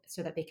cells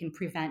so that they can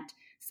prevent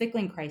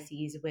sickling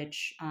crises,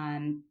 which,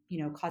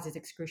 causes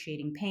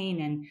excruciating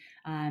pain.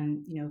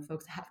 And,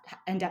 folks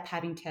end up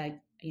having to,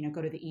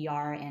 go to the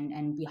ER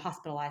and be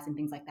hospitalized and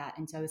things like that.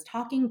 And so I was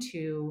talking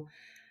to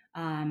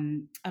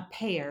a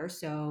payer,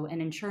 so an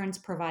insurance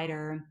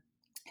provider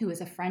who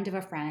is a friend of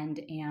a friend,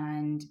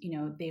 and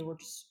they were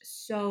just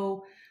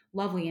so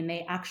lovely, and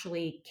they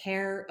actually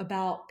care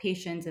about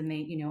patients, and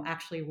they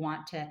actually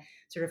want to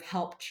sort of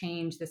help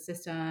change the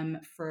system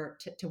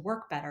to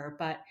work better.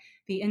 But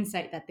the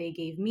insight that they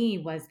gave me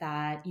was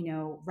that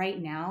right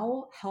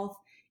now health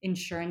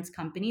insurance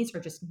companies are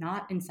just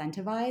not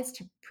incentivized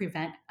to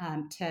prevent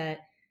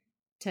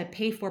to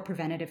pay for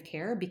preventative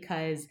care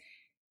because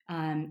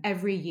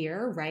every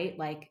year, right?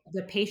 Like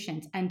the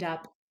patients end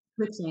up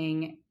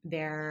switching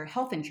their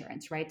health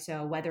insurance, right?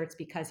 So whether it's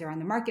because they're on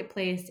the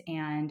marketplace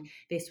and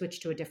they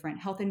switch to a different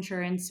health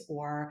insurance,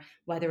 or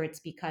whether it's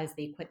because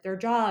they quit their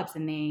jobs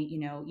and they,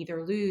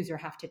 either lose or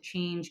have to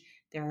change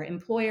their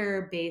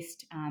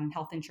employer-based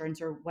health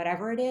insurance or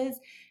whatever it is,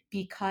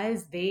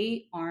 because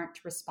they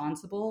aren't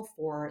responsible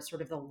for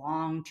sort of the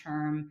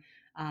long-term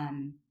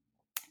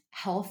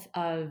health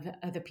of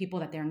the people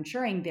that they're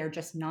insuring, they're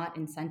just not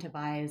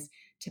incentivized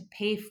to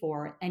pay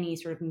for any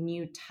sort of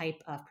new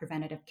type of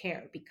preventative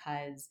care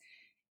because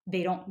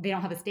they don't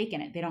have a stake in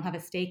it. They don't have a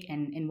stake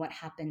in what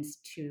happens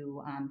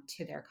to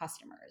their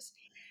customers.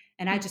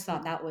 And I just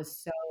thought Mhm. that was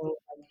so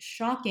like,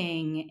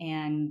 shocking,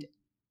 and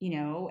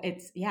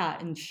it's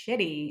and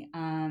shitty.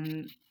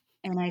 And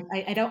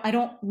I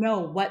don't know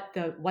what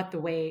the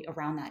way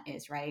around that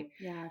is, right?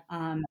 Yeah.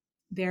 Um,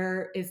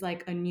 there is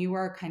like a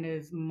newer kind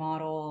of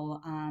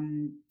model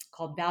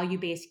called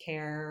value-based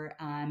care,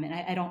 and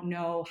I don't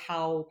know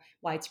how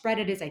widespread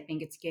it is. I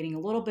think it's getting a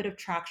little bit of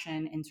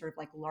traction in sort of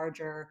like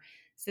larger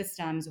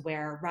systems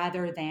where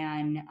rather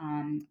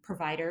than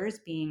providers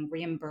being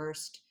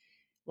reimbursed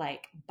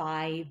like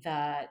by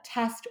the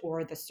test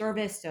or the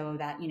service, so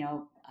that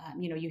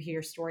you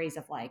hear stories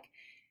of like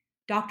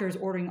doctors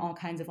ordering all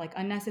kinds of like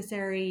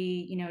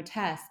unnecessary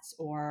tests,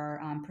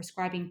 or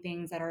prescribing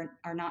things that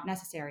are not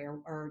necessary,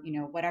 or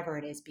whatever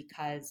it is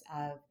because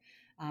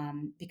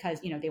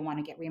they want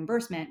to get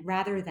reimbursement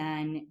rather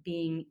than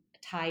being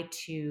tied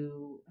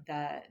to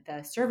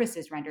the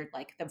services rendered,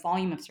 like the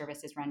volume of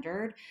services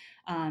rendered,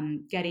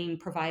 getting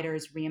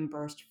providers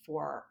reimbursed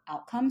for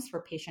outcomes,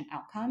 for patient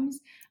outcomes,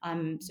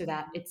 so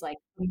that it's like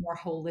a more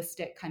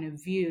holistic kind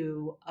of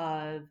view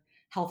of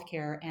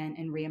healthcare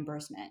and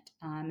reimbursement.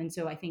 And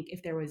so I think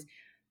if there was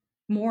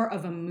more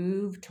of a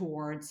move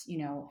towards,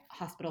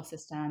 hospital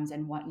systems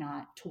and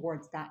whatnot,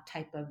 towards that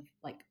type of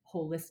like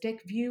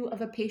holistic view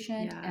of a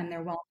patient Yeah. and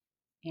their well,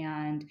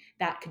 and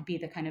that could be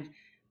the kind of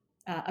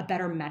a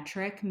better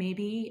metric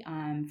maybe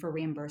for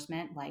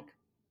reimbursement. Like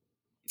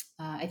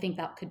I think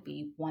that could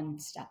be one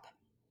step.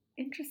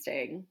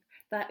 Interesting.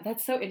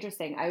 That's so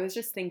interesting. I was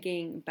just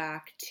thinking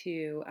back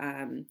to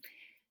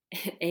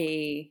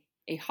a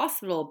a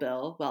hospital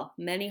bill, well,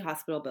 many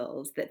hospital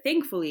bills that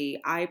thankfully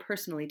I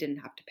personally didn't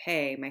have to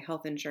pay. My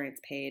health insurance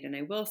paid, and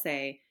I will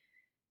say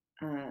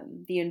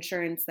the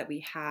insurance that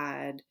we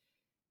had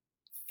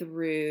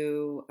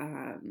through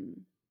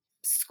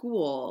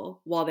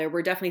school, while there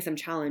were definitely some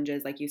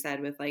challenges, like you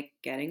said, with like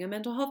getting a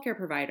mental health care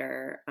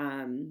provider,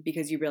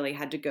 because you really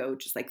had to go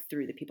just like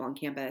through the people on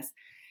campus.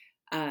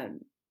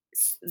 Um,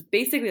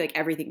 Basically, like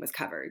everything was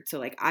covered. So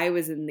like I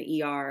was in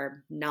the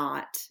ER,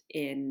 not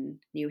in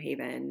New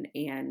Haven,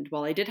 and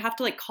while I did have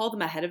to like call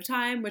them ahead of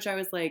time, which I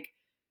was like,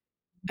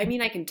 I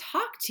mean, I can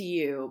talk to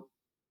you,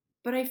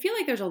 but I feel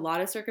like there's a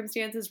lot of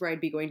circumstances where I'd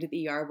be going to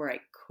the ER where I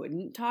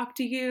couldn't talk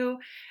to you,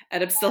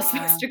 and I'm still Uh,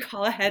 supposed to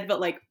call ahead, but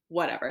like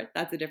whatever,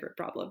 that's a different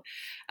problem.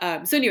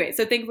 So anyway,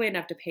 so thankfully I didn't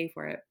have to pay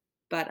for it.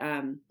 But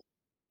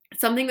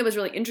something that was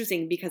really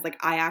interesting, because like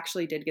I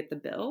actually did get the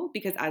bill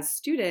because as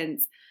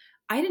students,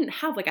 I didn't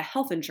have like a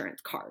health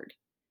insurance card.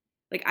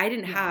 Like I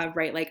didn't yeah, have,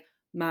 right, like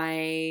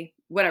my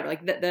whatever,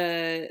 like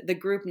the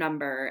group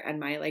number and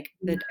my like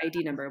the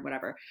ID number and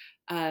whatever.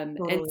 And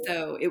totally.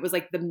 so it was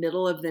like the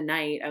middle of the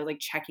night. I was like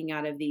checking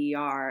out of the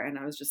ER and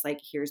I was just like,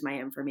 here's my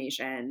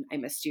information.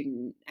 I'm a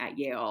student at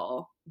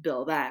Yale,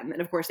 bill them.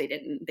 And of course they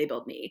didn't. They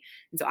billed me.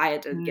 And so I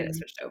had to get it Mm.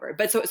 switched over.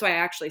 But so I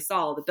actually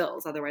saw the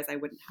bills, otherwise I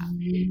wouldn't have.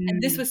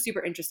 And this Mm. was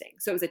super interesting.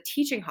 So it was a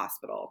teaching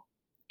hospital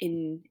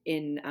in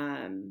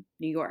New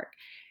York,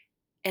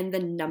 and the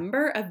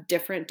number of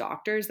different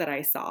doctors that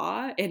I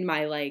saw in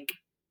my like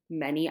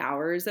many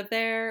hours of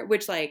there,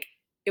 which like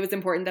it was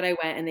important that I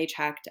went and they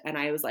checked and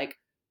I was like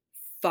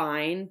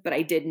fine, but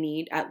I did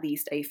need at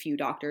least a few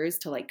doctors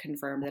to like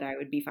confirm that I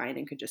would be fine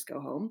and could just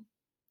go home.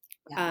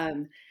 Yeah.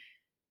 Um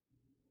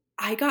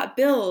I got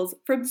bills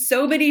from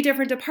so many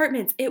different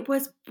departments. It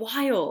was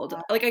wild.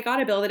 Like I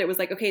got a bill that it was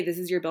like, okay, this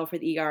is your bill for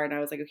the ER. And I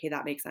was like, okay,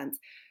 that makes sense.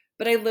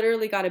 But I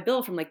literally got a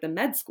bill from like the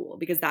med school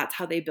because that's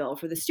how they bill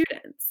for the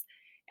students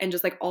and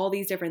just like all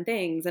these different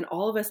things. And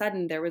all of a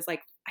sudden there was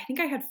like, I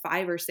think I had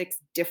 5 or 6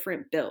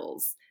 different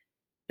bills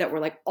that were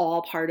like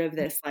all part of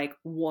this like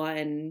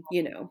one,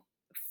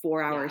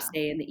 4-hour Yeah.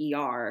 stay in the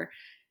ER.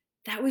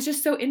 That was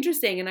just so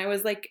interesting. And I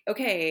was like,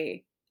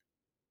 okay,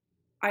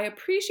 I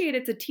appreciate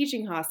it's a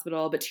teaching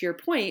hospital, but to your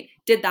point,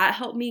 did that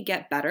help me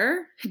get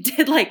better?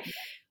 Did like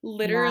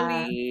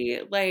Yeah.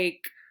 literally like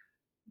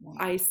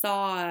I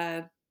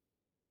saw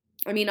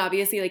I mean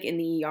obviously like in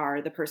the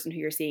ER the person who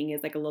you're seeing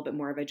is like a little bit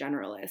more of a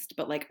generalist,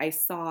 but like I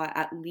saw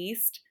at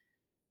least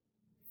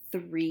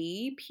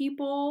 3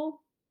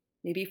 people,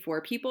 maybe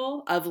 4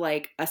 people of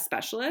like a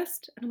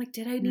specialist. And I'm like,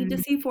 did I need to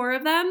Mm, see 4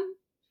 of them?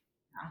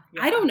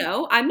 I yeah. don't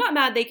know. I'm not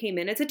mad they came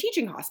in. It's a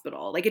teaching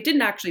hospital. Like it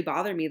didn't actually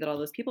bother me that all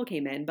those people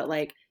came in, but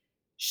like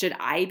should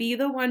I be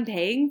the one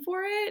paying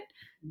for it?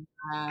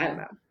 I don't Uh,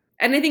 know.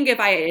 And I think if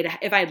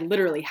I had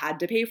literally had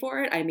to pay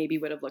for it, I maybe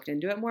would have looked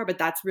into it more. But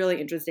that's really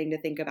interesting to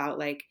think about.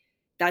 Like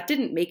that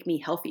didn't make me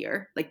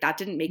healthier. Like that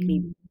didn't make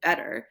me mm,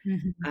 better.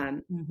 mhm,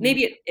 mhm.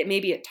 Maybe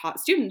it taught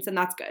students, and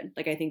that's good.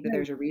 Like I think that Right,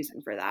 there's a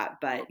reason for that.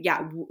 But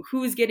yeah,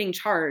 who's getting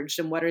charged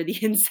and what are the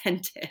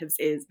incentives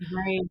is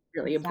right,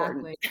 really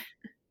important. exactly.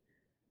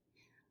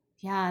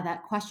 Yeah,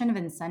 that question of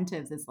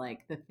incentives is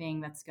like the thing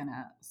that's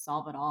gonna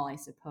solve it all, I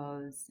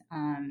suppose.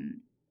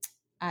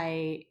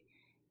 I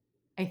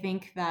I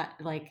think that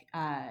like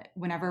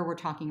whenever we're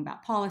talking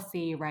about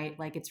policy, right?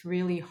 Like it's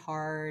really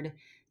hard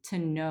to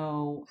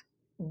know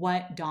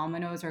what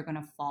dominoes are going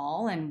to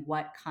fall and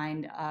what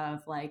kind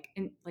of like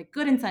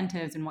good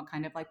incentives and what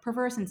kind of like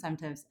perverse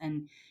incentives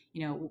and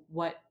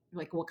what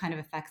kind of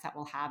effects that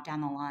will have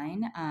down the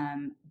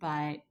line.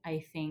 But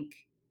I think,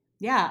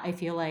 yeah, I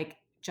feel like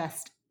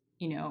just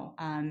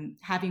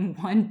having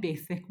one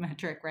basic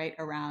metric right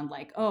around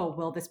like, oh,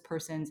 will this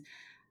person's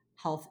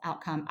health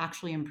outcome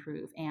actually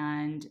improve,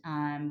 and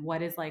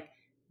what is like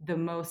the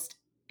most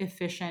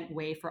efficient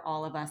way for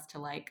all of us to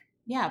like,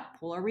 yeah,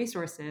 pull our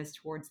resources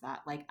towards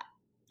that. Like,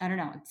 I don't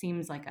know, it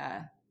seems like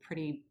a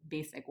pretty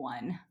basic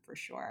one for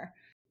sure.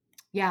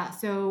 Yeah,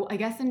 so I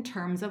guess in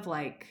terms of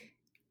like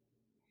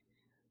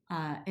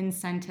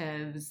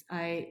incentives,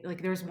 I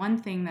like there's one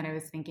thing that I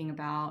was thinking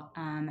about,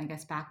 I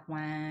guess back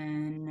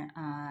when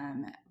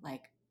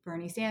like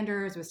Bernie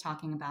Sanders was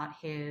talking about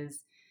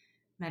his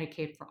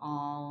Medicaid for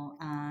all,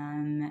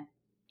 and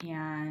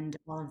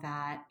all of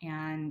that.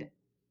 And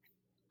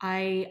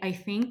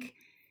I think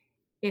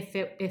if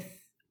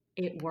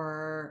it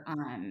were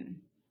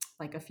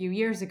like a few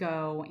years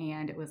ago,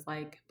 and it was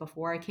like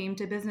before I came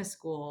to business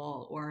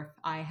school, or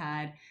if I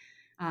had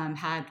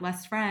had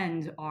less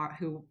friends or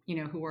who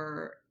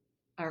were,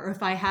 or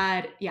if I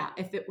had, yeah,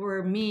 if it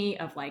were me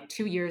of like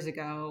 2 years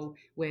ago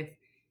with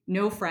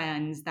no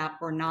friends that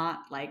were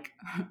not like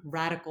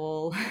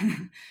radical,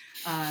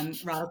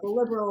 radical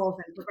liberals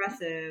and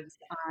progressives,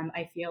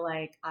 I feel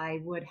like I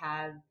would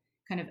have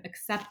kind of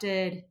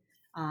accepted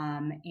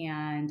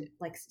and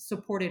like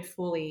supported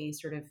fully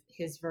sort of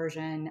his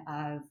version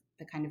of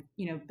the kind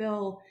of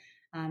bill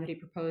that he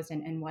proposed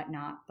and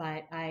whatnot.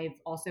 But I've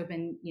also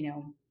been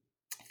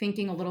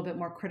thinking a little bit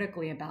more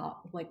critically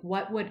about like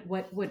what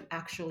would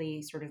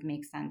actually sort of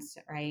make sense,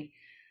 right?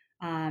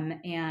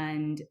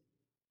 And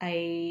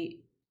I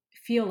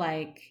feel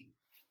like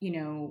you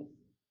know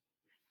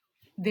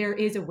there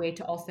is a way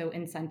to also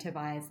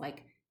incentivize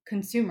like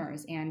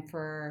consumers, and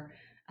for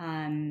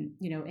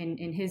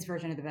in his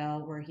version of the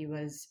bill where he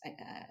was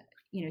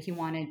he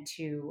wanted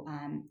to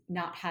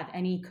not have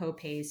any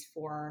co-pays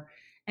for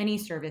any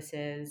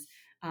services,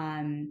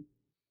 um,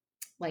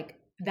 like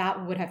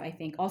that would have, I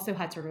think, also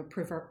had sort of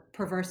a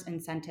perverse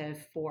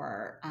incentive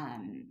for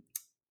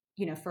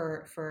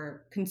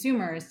for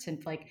consumers to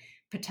like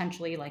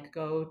potentially like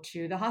go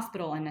to the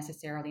hospital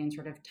unnecessarily and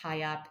sort of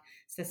tie up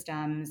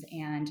systems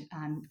and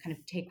kind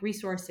of take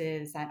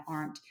resources that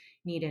aren't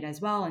needed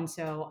as well. And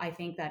so I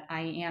think that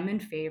I am in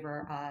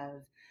favor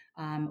of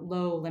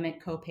low limit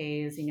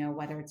copays,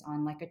 whether it's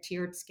on like a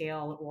tiered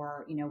scale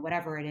or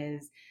whatever it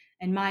is.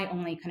 And my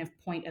only kind of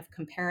point of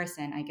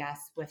comparison, I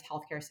guess, with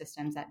healthcare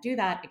systems that do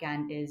that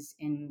again is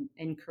in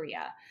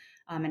Korea.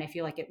 And I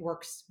feel like it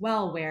works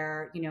well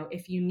where,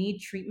 if you need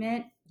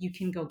treatment, you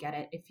can go get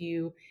it. If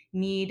you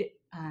need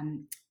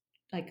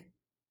like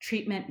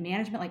treatment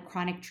management, like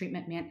chronic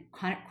treatment,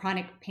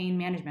 chronic pain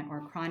management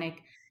or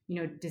chronic,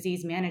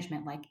 disease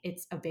management, like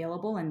it's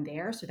available and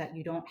there so that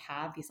you don't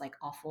have these like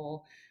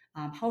awful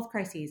health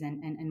crises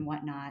and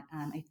whatnot.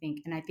 I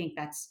think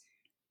that's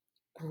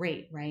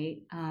great, right?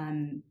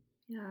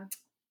 Yeah.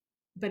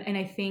 And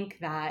I think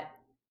that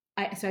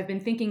so I've been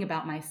thinking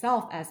about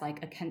myself as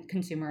like a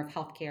consumer of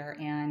healthcare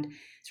and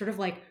sort of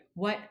like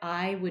what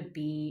I would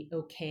be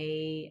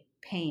okay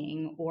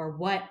paying, or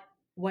what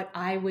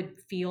I would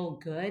feel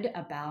good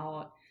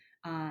about.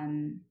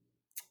 Um,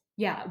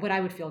 yeah, what I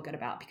would feel good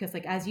about, because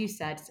like as you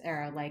said,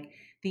 Sarah, like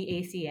the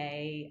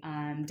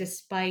ACA,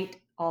 despite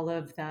all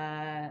of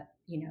the,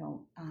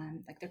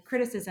 like the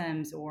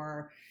criticisms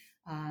or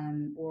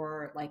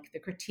like the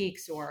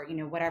critiques or,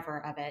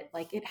 whatever of it,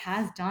 like it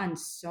has done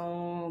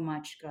so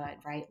much good,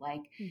 right?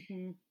 Like,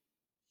 Mm-hmm.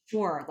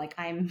 sure, like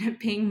I'm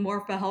paying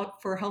more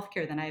for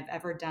healthcare than I've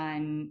ever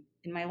done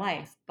in my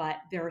life, but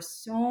there are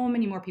so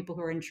many more people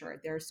who are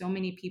insured. There are so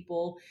many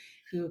people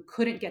who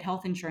couldn't get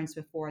health insurance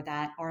before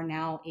that are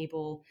now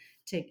able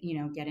to,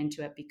 get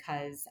into it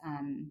because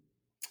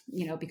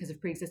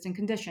of pre-existing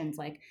conditions,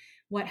 like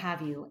what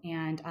have you.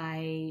 And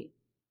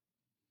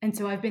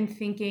so I've been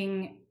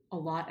thinking a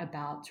lot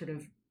about sort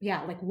of,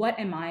 yeah, like what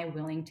am I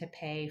willing to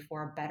pay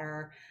for a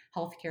better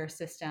healthcare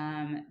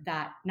system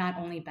that not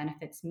only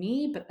benefits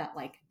me, but that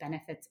like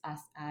benefits us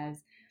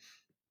as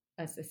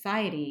a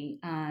society,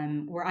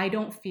 where I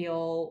don't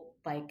feel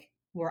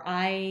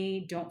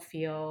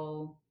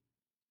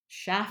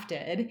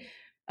shafted,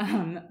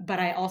 but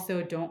I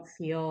also don't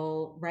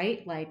feel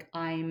right. Like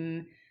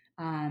um,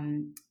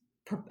 I'm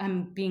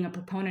being a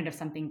proponent of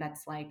something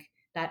that's like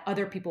that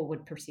other people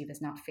would perceive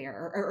as not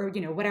fair, or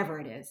whatever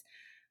it is.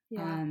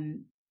 Yeah.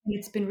 And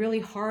it's been really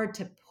hard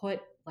to put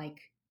like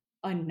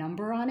a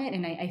number on it.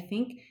 And I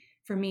think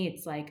for me,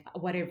 it's like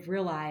what I've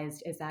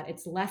realized is that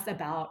it's less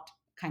about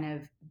kind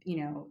of,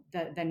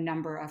 the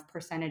number of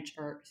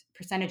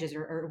percentages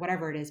or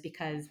whatever it is,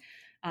 because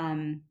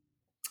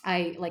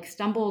I like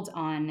stumbled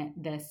on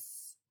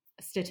this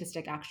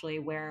statistic actually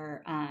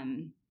where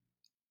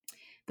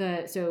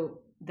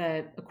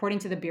the according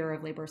to the Bureau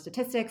of Labor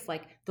Statistics,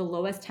 like the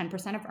lowest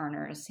 10% of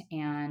earners,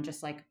 and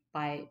just like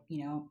by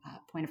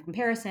point of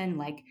comparison,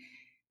 like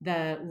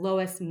the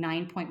lowest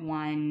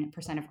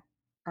 9.1% of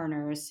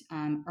earners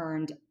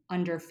earned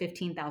under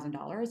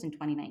 $15,000 in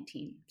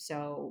 2019.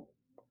 So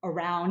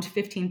around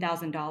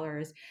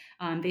 $15,000,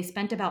 they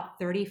spent about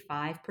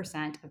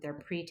 35% of their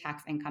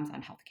pre-tax incomes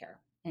on healthcare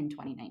in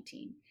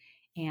 2019.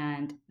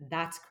 And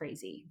that's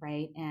crazy,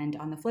 right? And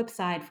on the flip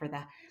side, for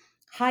the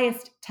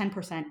highest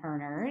 10%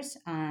 earners,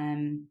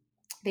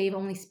 they've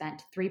only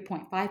spent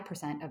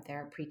 3.5% of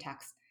their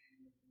pre-tax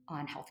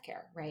on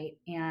healthcare, right?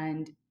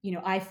 And,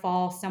 I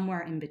fall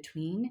somewhere in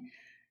between.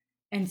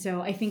 And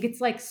so I think it's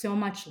like so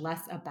much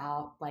less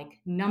about like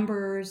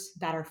numbers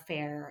that are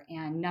fair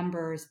and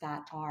numbers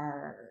that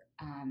are,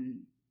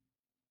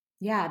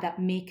 that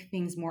make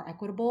things more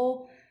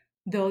equitable.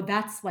 Though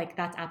that's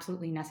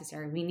absolutely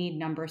necessary. We need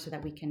numbers so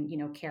that we can,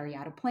 carry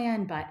out a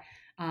plan. But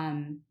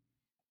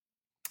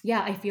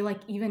I feel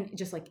like even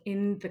just like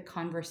in the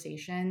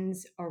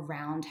conversations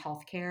around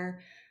healthcare,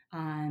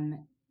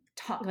 um,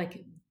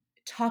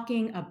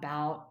 talking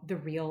about the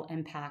real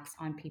impacts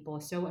on people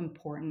is so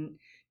important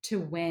to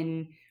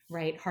win,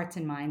 right, hearts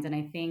and minds. And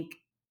I think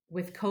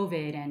with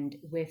COVID and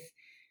with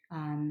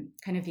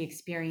kind of the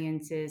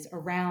experiences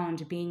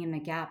around being in the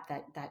gap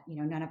that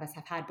none of us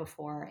have had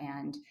before,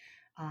 and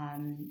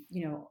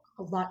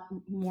a lot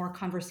more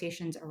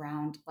conversations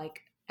around like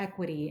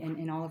equity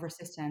in all of our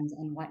systems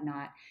and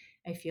whatnot,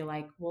 I feel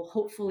like will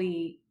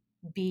hopefully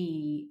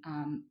be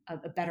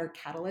a better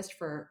catalyst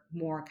for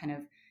more kind of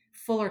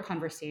fuller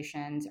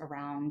conversations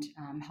around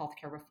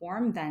healthcare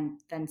reform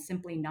than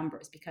simply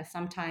numbers. Because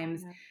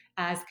sometimes, Yeah.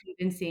 as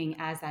convincing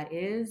as that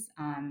is,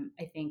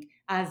 I think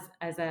as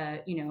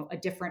a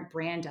different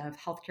brand of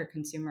healthcare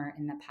consumer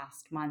in the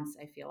past months,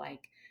 I feel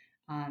like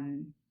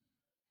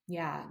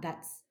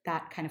that's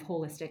that kind of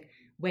holistic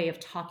way of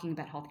talking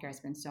about healthcare has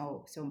been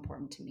so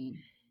important to me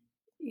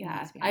in my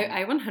Yeah, experience.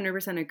 I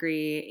 100%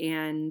 agree.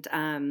 And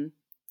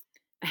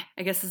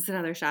I guess this is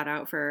another shout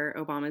out for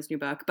Obama's new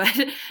book,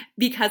 but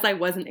because I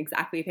wasn't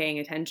exactly paying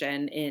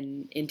attention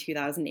in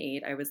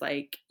 2008, I was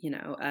like,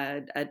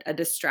 a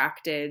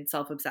distracted,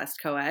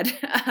 self-obsessed co-ed.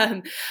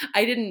 I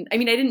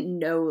didn't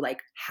know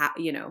like how,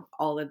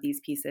 all of these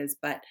pieces,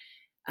 but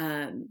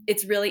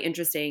it's really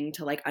interesting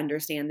to like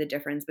understand the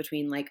difference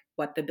between like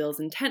what the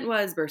bill's intent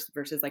was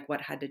versus like what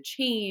had to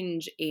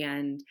change,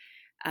 and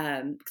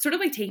sort of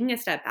like taking a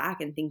step back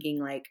and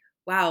thinking like,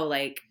 wow,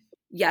 like,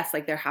 yes,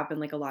 like there have been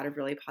like a lot of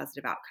really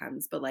positive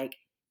outcomes, but like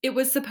it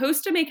was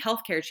supposed to make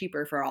healthcare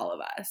cheaper for all of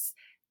us.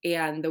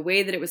 And the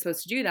way that it was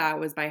supposed to do that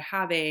was by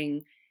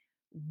having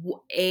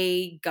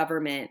a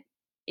government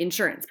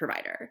insurance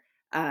provider,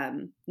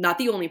 not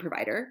the only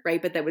provider,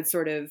 right? But that would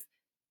sort of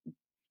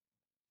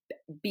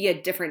be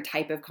a different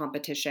type of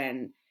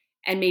competition.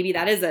 And maybe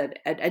that is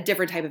a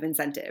different type of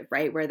incentive,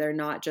 right? Where they're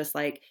not just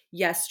like,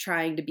 yes,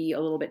 trying to be a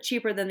little bit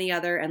cheaper than the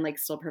other and like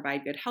still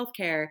provide good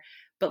healthcare,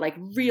 but like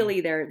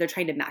really they're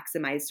trying to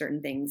maximize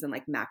certain things and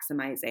like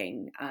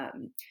maximizing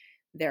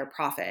their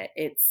profit.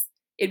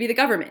 It'd be the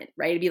government,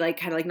 right? It'd be like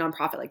kind of like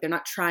nonprofit. Like they're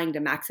not trying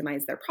to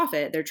maximize their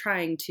profit. They're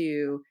trying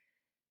to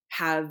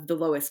have the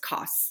lowest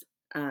costs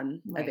Right.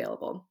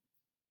 available.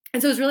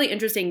 And so it's really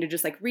interesting to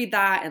just like read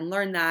that and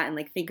learn that and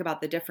like think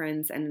about the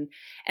difference, and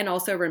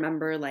also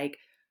remember like,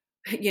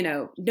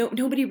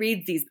 nobody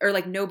reads these, or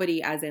like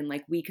nobody as in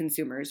like we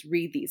consumers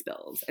read these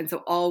bills. And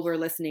so all we're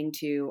listening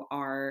to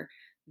are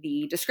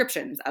the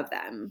descriptions of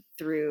them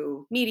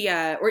through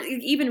media or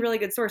even really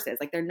good sources.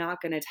 Like they're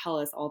not going to tell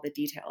us all the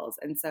details.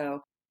 And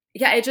so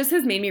Yeah, it just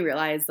has made me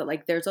realize that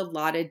like there's a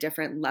lot of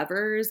different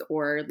levers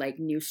or like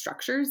new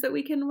structures that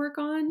we can work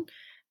on.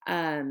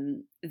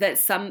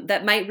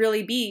 That might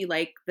really be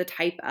like the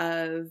type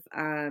of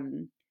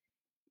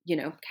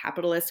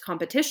capitalist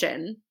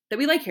competition that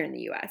we like here in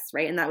the US,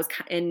 right? And that was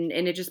and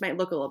it just might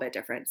look a little bit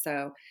different.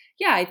 So,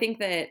 yeah, I think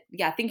that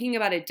thinking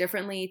about it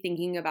differently,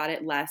 thinking about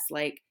it less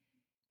like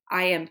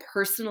I am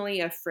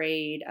personally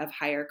afraid of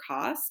higher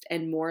cost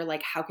and more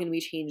like how can we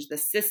change the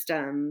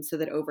system so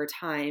that over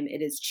time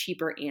it is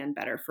cheaper and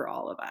better for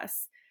all of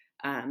us.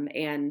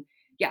 And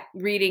yeah,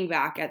 reading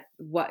back at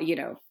what,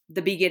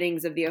 the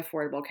beginnings of the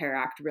Affordable Care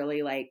Act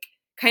really like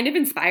kind of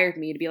inspired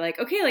me to be like,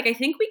 okay, like I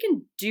think we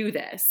can do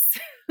this.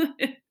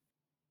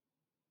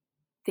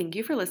 Thank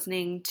you for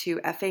listening to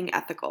Effing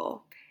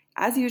Ethical.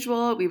 As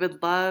usual, we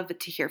would love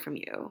to hear from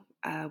you.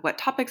 What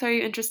topics are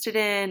you interested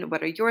in?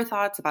 What are your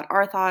thoughts about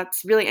our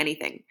thoughts? Really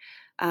anything.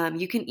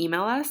 You can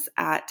email us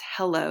at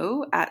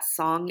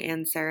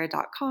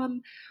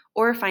hello@songandsarah.com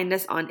or find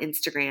us on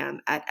Instagram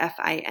at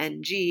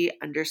FING_ethical.